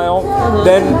for a while,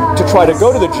 then to try to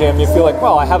go to the gym, you feel like,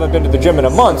 well, I haven't been to the gym in a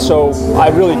month, so I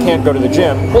really can't go to the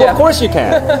gym. Well, of course you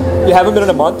can. You haven't been in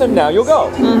a month, and now you'll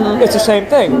go. It's the same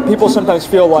thing. People sometimes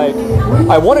feel like,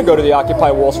 I want to go to the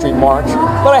Occupy Wall Street march,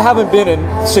 but I haven't been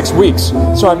in 6 weeks,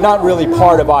 so I'm not really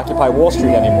part of Occupy Wall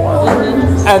Street anymore.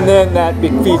 And then that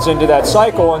feeds into that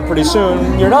cycle, and pretty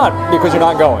soon you're not, because you're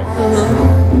not going.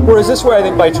 Whereas this way, I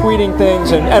think by tweeting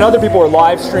things, and other people are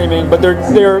live streaming, but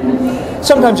they're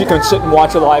sometimes you can sit and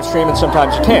watch a live stream, and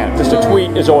sometimes you can't. Just a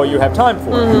tweet is all you have time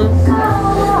for.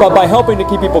 But by helping to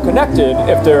keep people connected,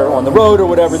 if they're on the road or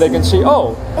whatever, they can see,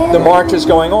 oh, the march is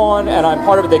going on, and I'm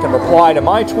part of it. They can reply to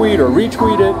my tweet or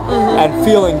retweet it, and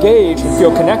feel engaged and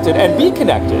feel connected and be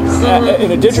connected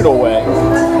in a digital way.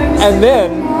 And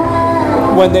then,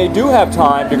 when they do have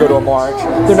time to go to a march,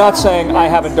 they're not saying, I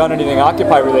haven't done anything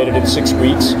Occupy related in 6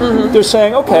 weeks. They're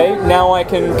saying, okay, now I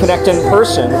can connect in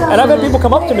person. And I've had people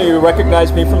come up to me who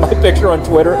recognize me from my picture on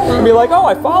Twitter and be like, oh,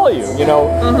 I follow you,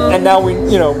 and now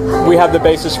we have the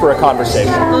basis for a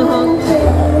conversation.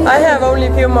 I have only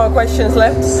a few more questions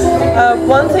left.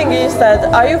 One thing is that,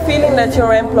 are you feeling that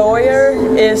your employer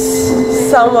is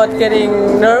somewhat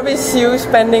getting nervous, you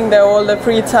spending all the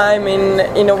free time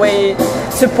in a way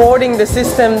supporting the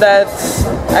system that's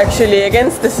actually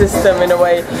against the system in a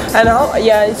way? And how,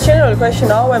 yeah, it's a general question,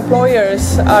 how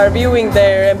employers are viewing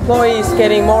their employees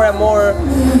getting more and more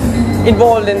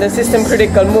involved in the system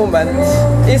critical movement.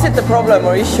 Is it a problem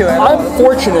or issue at all? I'm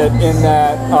fortunate in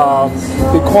that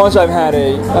because I've had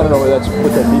I don't know what's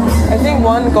that beeping. I think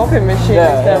one coffee machine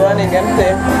is there running empty.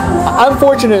 I'm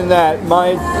fortunate in that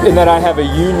I have a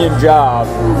union job.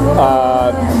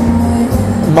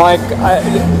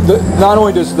 Not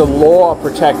only does the law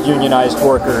protect unionized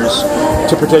workers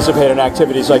to participate in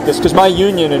activities like this, because my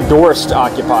union endorsed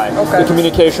Occupy. The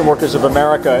Communication Workers of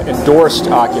America endorsed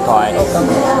Occupy.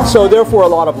 So therefore a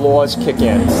lot of laws kick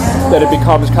in, that it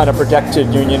becomes kind of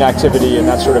protected union activity and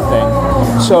that sort of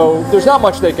thing. So there's not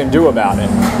much they can do about it.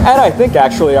 And I think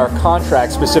actually our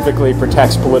contract specifically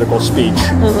protects political speech.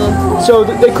 So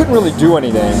they couldn't really do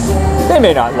anything. They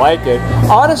may not like it.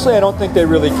 Honestly, I don't think they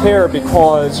really care,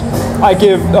 because I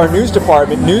give our news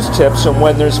department news tips on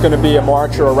when there's going to be a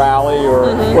march or a rally or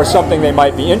something they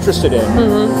might be interested in.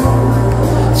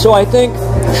 So I think,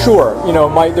 sure,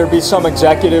 might there be some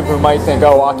executive who might think,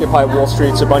 oh, Occupy Wall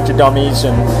Street's a bunch of dummies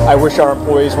and I wish our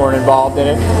employees weren't involved in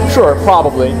it? Sure,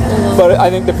 probably. But I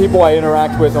think the people I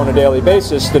interact with on a daily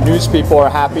basis, the news people, are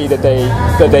happy that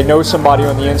they know somebody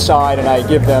on the inside, and I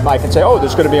can say, oh,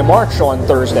 there's going to be a march on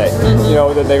Thursday.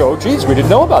 Then they go, oh, geez, we didn't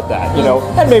know about that.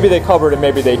 And maybe they cover it and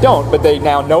maybe they don't, but they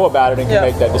now know about it and can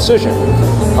make that decision.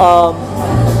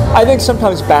 I think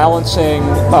sometimes balancing,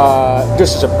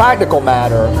 just as a practical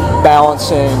matter,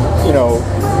 balancing,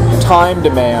 time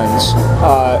demands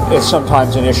is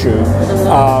sometimes an issue.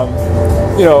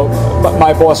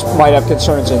 My boss might have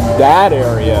concerns in that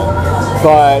area,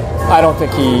 but I don't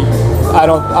think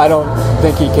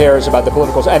he cares about the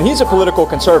politicals. And he's a political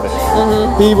conservative.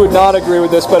 He would not agree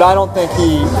with this, but I don't think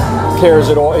he cares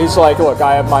at all. He's like, look,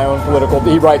 I have my own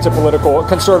he writes a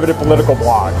conservative political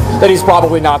blog that he's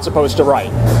probably not supposed to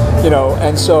write.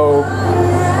 And so,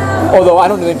 although I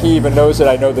don't think he even knows that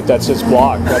I know that that's his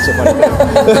blog. That's a funny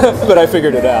thing. But I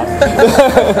figured it out.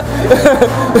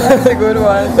 That's a good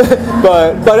one.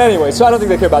 But anyway, so I don't think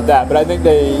they care about that, but I think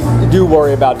they do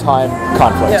worry about time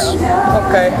conflicts. Yeah,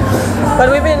 okay. But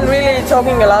we've been really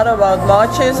talking a lot about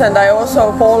marches, and I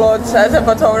also followed, as a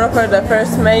photographer, the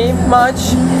first May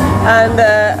march. And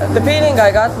the feeling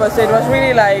I got was it was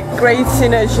really like great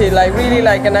synergy, like really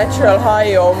like a natural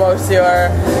high almost. You're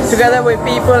together with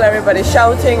people, everybody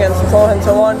shouting and so forth and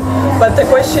so on. But the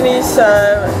question is,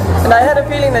 and I had a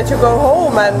feeling that you go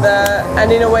home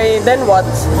and in a way, then what?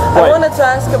 I wanted to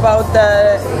ask about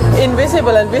the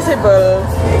invisible and visible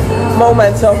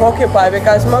moments of Occupy,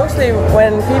 because mostly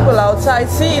when people outside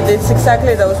see it, it's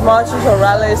exactly those marches or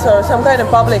rallies or some kind of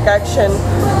public action.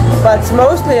 But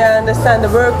mostly I understand the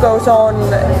work goes on,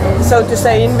 so to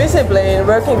say, invisibly in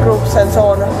working groups and so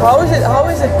on. How is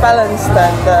it balanced?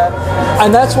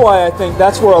 And that's why I think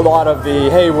that's where a lot of the,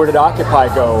 hey, where did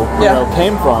Occupy go,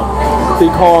 came from.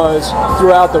 Because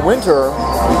throughout the winter,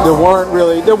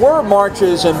 there were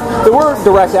marches and there were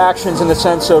direct actions in the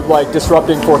sense of like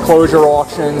disrupting foreclosure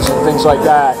auctions and things like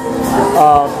that.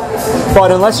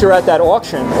 But unless you're at that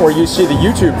auction or you see the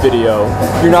YouTube video,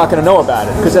 you're not going to know about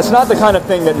it, because that's not the kind of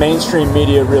thing that mainstream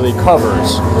media really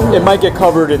covers. It might get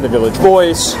covered in the Village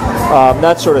Voice,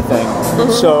 that sort of thing.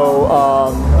 So,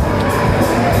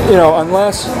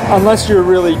 unless you're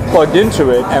really plugged into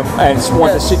it and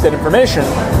want to seek that information,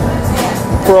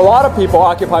 for a lot of people,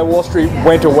 Occupy Wall Street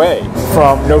went away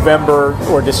from November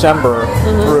or December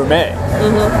through May,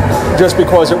 just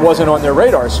because it wasn't on their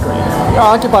radar screen.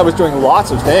 Occupy was doing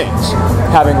lots of things,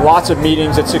 having lots of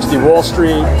meetings at 60 Wall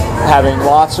Street, having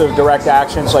lots of direct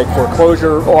actions like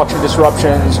foreclosure, auction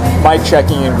disruptions, mic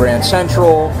checking in Grand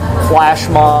Central, flash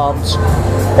mobs,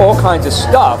 all kinds of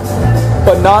stuff,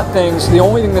 but not things. The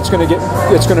only thing that's going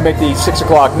to make the 6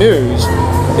 o'clock news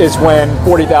is when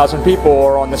 40,000 people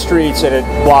are on the streets and it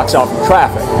blocks out from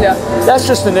traffic. Yeah. That's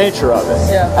just the nature of it.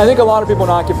 Yeah. I think a lot of people in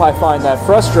Occupy find that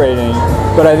frustrating,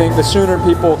 but I think the sooner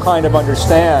people kind of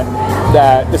understand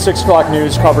that the 6 o'clock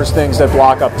news covers things that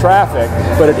block up traffic,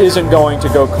 but it isn't going to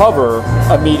go cover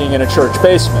a meeting in a church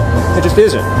basement. It just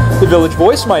isn't. The Village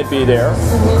Voice might be there.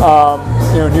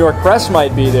 New York Press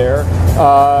might be there.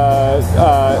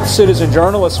 Citizen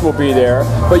journalists will be there,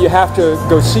 but you have to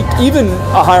go seek even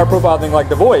a higher profile thing like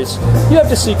The Voice. You have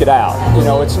to seek it out.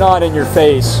 It's not in your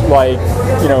face like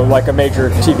a major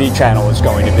TV channel is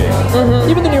going to be.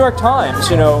 Even the New York Times,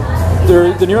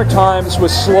 the New York Times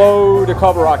was slow to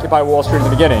cover Occupy Wall Street in the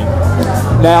beginning.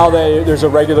 now there's a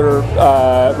regular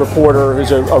reporter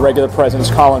who's a regular presence,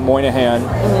 Colin Moynihan,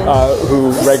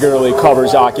 who regularly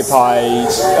covers Occupy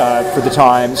for the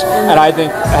Times, and I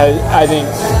think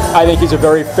he's a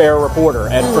very fair reporter.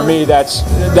 And for me, that's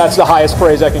the highest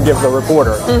praise I can give the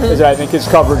reporter, is that I think his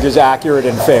coverage is accurate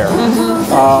and fair.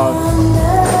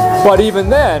 But even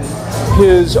then,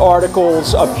 his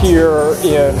articles appear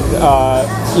in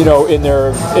in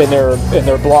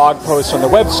their blog posts on the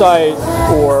website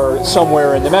or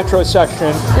somewhere in the Metro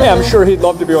section. Yeah, I'm sure he'd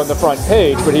love to be on the front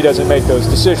page, but he doesn't make those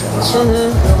decisions.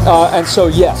 And so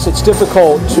yes, it's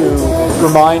difficult to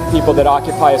remind people that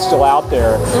Occupy is still out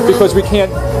there, because we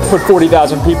can't put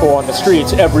 40,000 people on the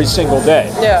streets every single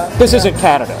day. Yeah. This isn't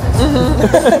Canada.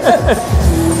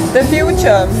 The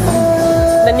future.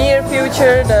 The near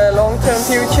future, the long-term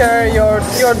future,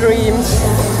 your dreams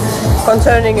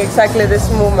concerning exactly this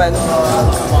movement.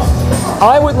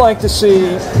 I would like to see,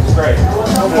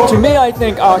 to me, I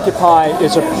think Occupy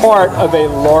is a part of a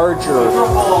larger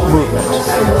movement.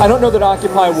 I don't know that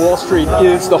Occupy Wall Street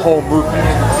is the whole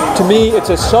movement. To me, it's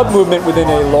a sub-movement within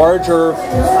a larger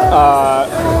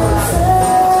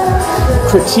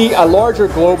critique, a larger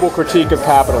global critique of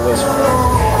capitalism.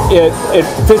 It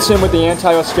fits in with the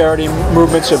anti-austerity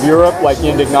movements of Europe, like the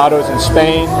Indignados in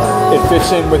Spain. It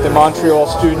fits in with the Montreal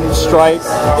student strike.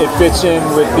 It fits in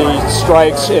with the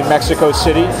strikes in Mexico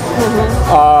City.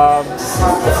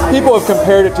 People have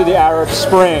compared it to the Arab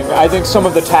Spring. I think some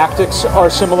of the tactics are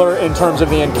similar in terms of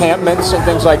the encampments and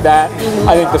things like that.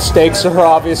 I think the stakes are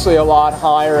obviously a lot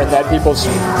higher, and that people's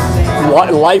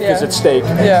life is at stake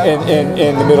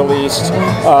in the Middle East.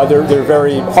 Their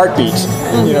very heartbeat,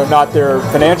 not their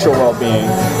financial well-being.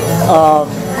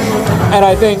 And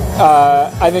I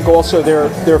think also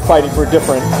they're fighting for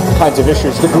different kinds of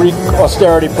issues. The Greek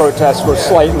austerity protests were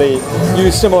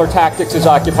used similar tactics as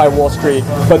Occupy Wall Street,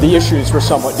 but the issues were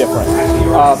somewhat different.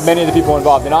 Many of the people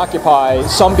involved in Occupy,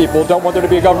 some people don't want there to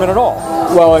be a government at all.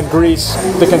 Well, in Greece,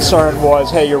 the concern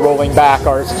was, hey, you're rolling back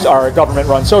our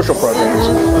government-run social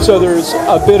programs. So there's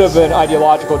a bit of an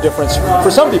ideological difference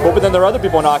for some people, but then there are other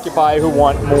people in Occupy who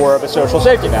want more of a social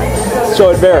safety net. So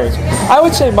it varies. I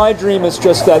would say my dream is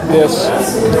just that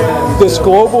this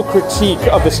global critique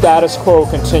of the status quo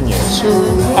continues,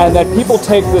 and that people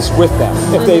take this with them.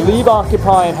 If they leave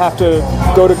Occupy and have to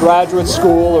go to graduate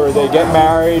school, or they get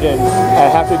married and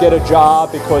have to get a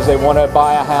job because they want to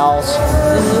buy a house,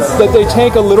 that they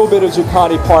take a little bit of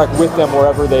Zuccotti Park with them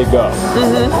wherever they go,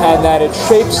 and that it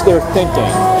shapes their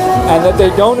thinking, and that they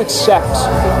don't accept,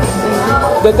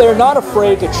 that they're not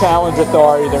afraid to challenge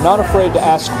authority, they're not afraid to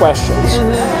ask questions,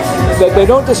 that they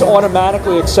don't just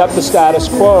automatically accept the status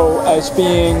quo as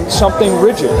being something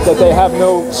rigid that they have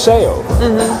no say over.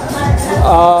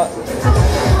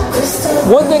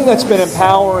 One thing that's been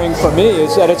empowering for me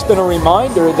is that it's been a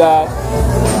reminder that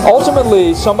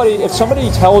ultimately if somebody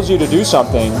tells you to do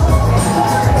something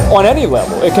on any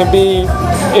level, it can be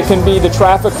the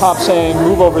traffic cop saying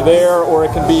move over there, or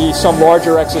it can be some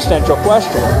larger existential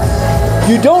question.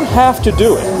 You don't have to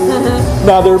do it.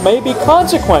 Now, there may be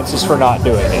consequences for not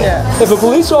doing it. If a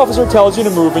police officer tells you to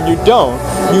move and you don't,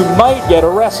 you might get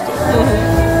arrested.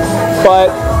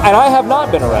 And I have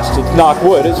not been arrested, knock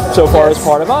wood, so far as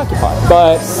part of Occupy.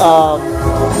 But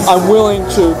I'm willing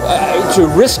to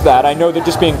risk that. I know that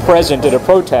just being present at a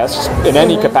protest in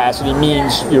any capacity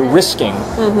means you're risking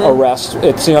arrest.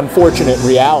 It's the unfortunate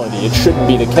reality. It shouldn't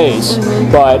be the case.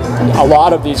 But a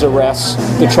lot of these arrests,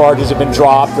 the charges have been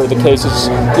dropped, or the cases,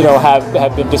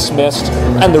 have been dismissed.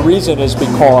 And the reason is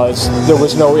because there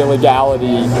was no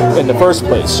illegality in the first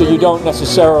place. So you don't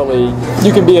necessarily,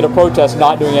 you can be at a protest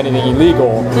not doing anything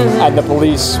illegal, and the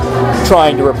police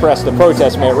trying to repress the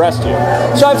protest may arrest you.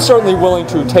 So I'm certainly willing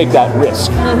to take that risk.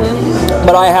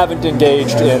 But I haven't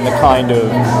engaged in the kind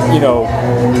of,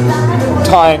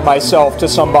 tying myself to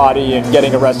somebody and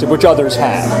getting arrested, which others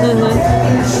have.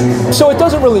 So it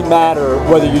doesn't really matter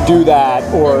whether you do that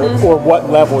or what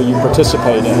level you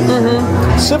participate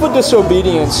in. Civil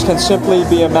disobedience can simply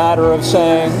be a matter of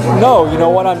saying, no, you know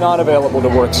what, I'm not available to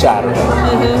work Saturday.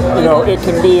 It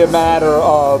can be a matter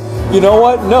of, you know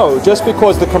what, no, just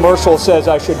because the commercial says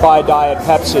I should buy Diet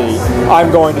Pepsi,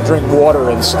 I'm going to drink water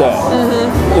instead.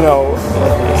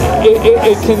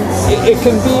 It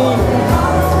can be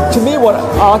to me, what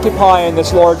Occupy in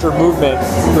this larger movement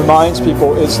reminds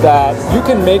people is that you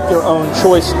can make your own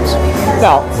choices.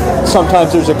 Now,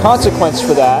 sometimes there's a consequence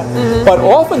for that, but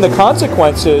often the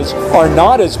consequences are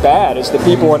not as bad as the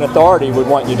people in authority would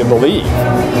want you to believe.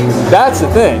 That's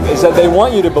the thing, is that they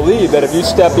want you to believe that if you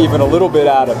step even a little bit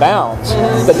out of bounds,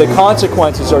 that the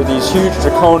consequences are these huge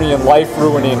draconian,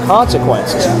 life-ruining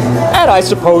consequences. And I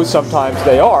suppose sometimes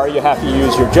they are. You have to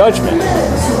use your judgment.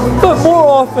 But more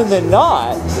often than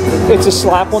not, it's a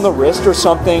slap on the wrist or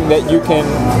something that you can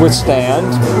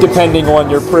withstand, depending on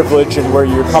your privilege and where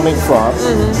you're coming from.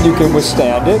 You can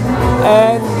withstand it,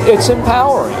 and it's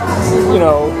empowering. You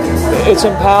know, it's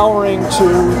empowering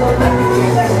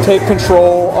to take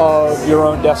control of your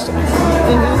own destiny.